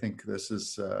 Yeah, I think this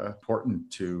is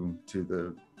important to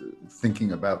the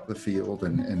thinking about the field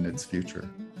and its future.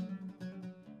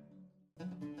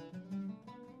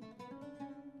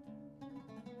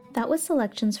 That was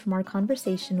selections from our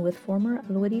conversation with former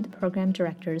Al-Walid program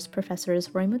directors,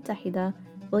 Professors Roy Muttahida,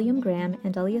 William Graham,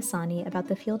 and Ali Hassani about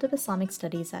the field of Islamic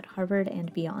studies at Harvard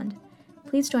and beyond.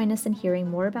 Please join us in hearing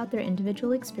more about their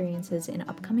individual experiences in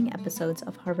upcoming episodes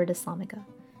of Harvard Islamica.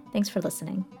 Thanks for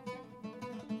listening.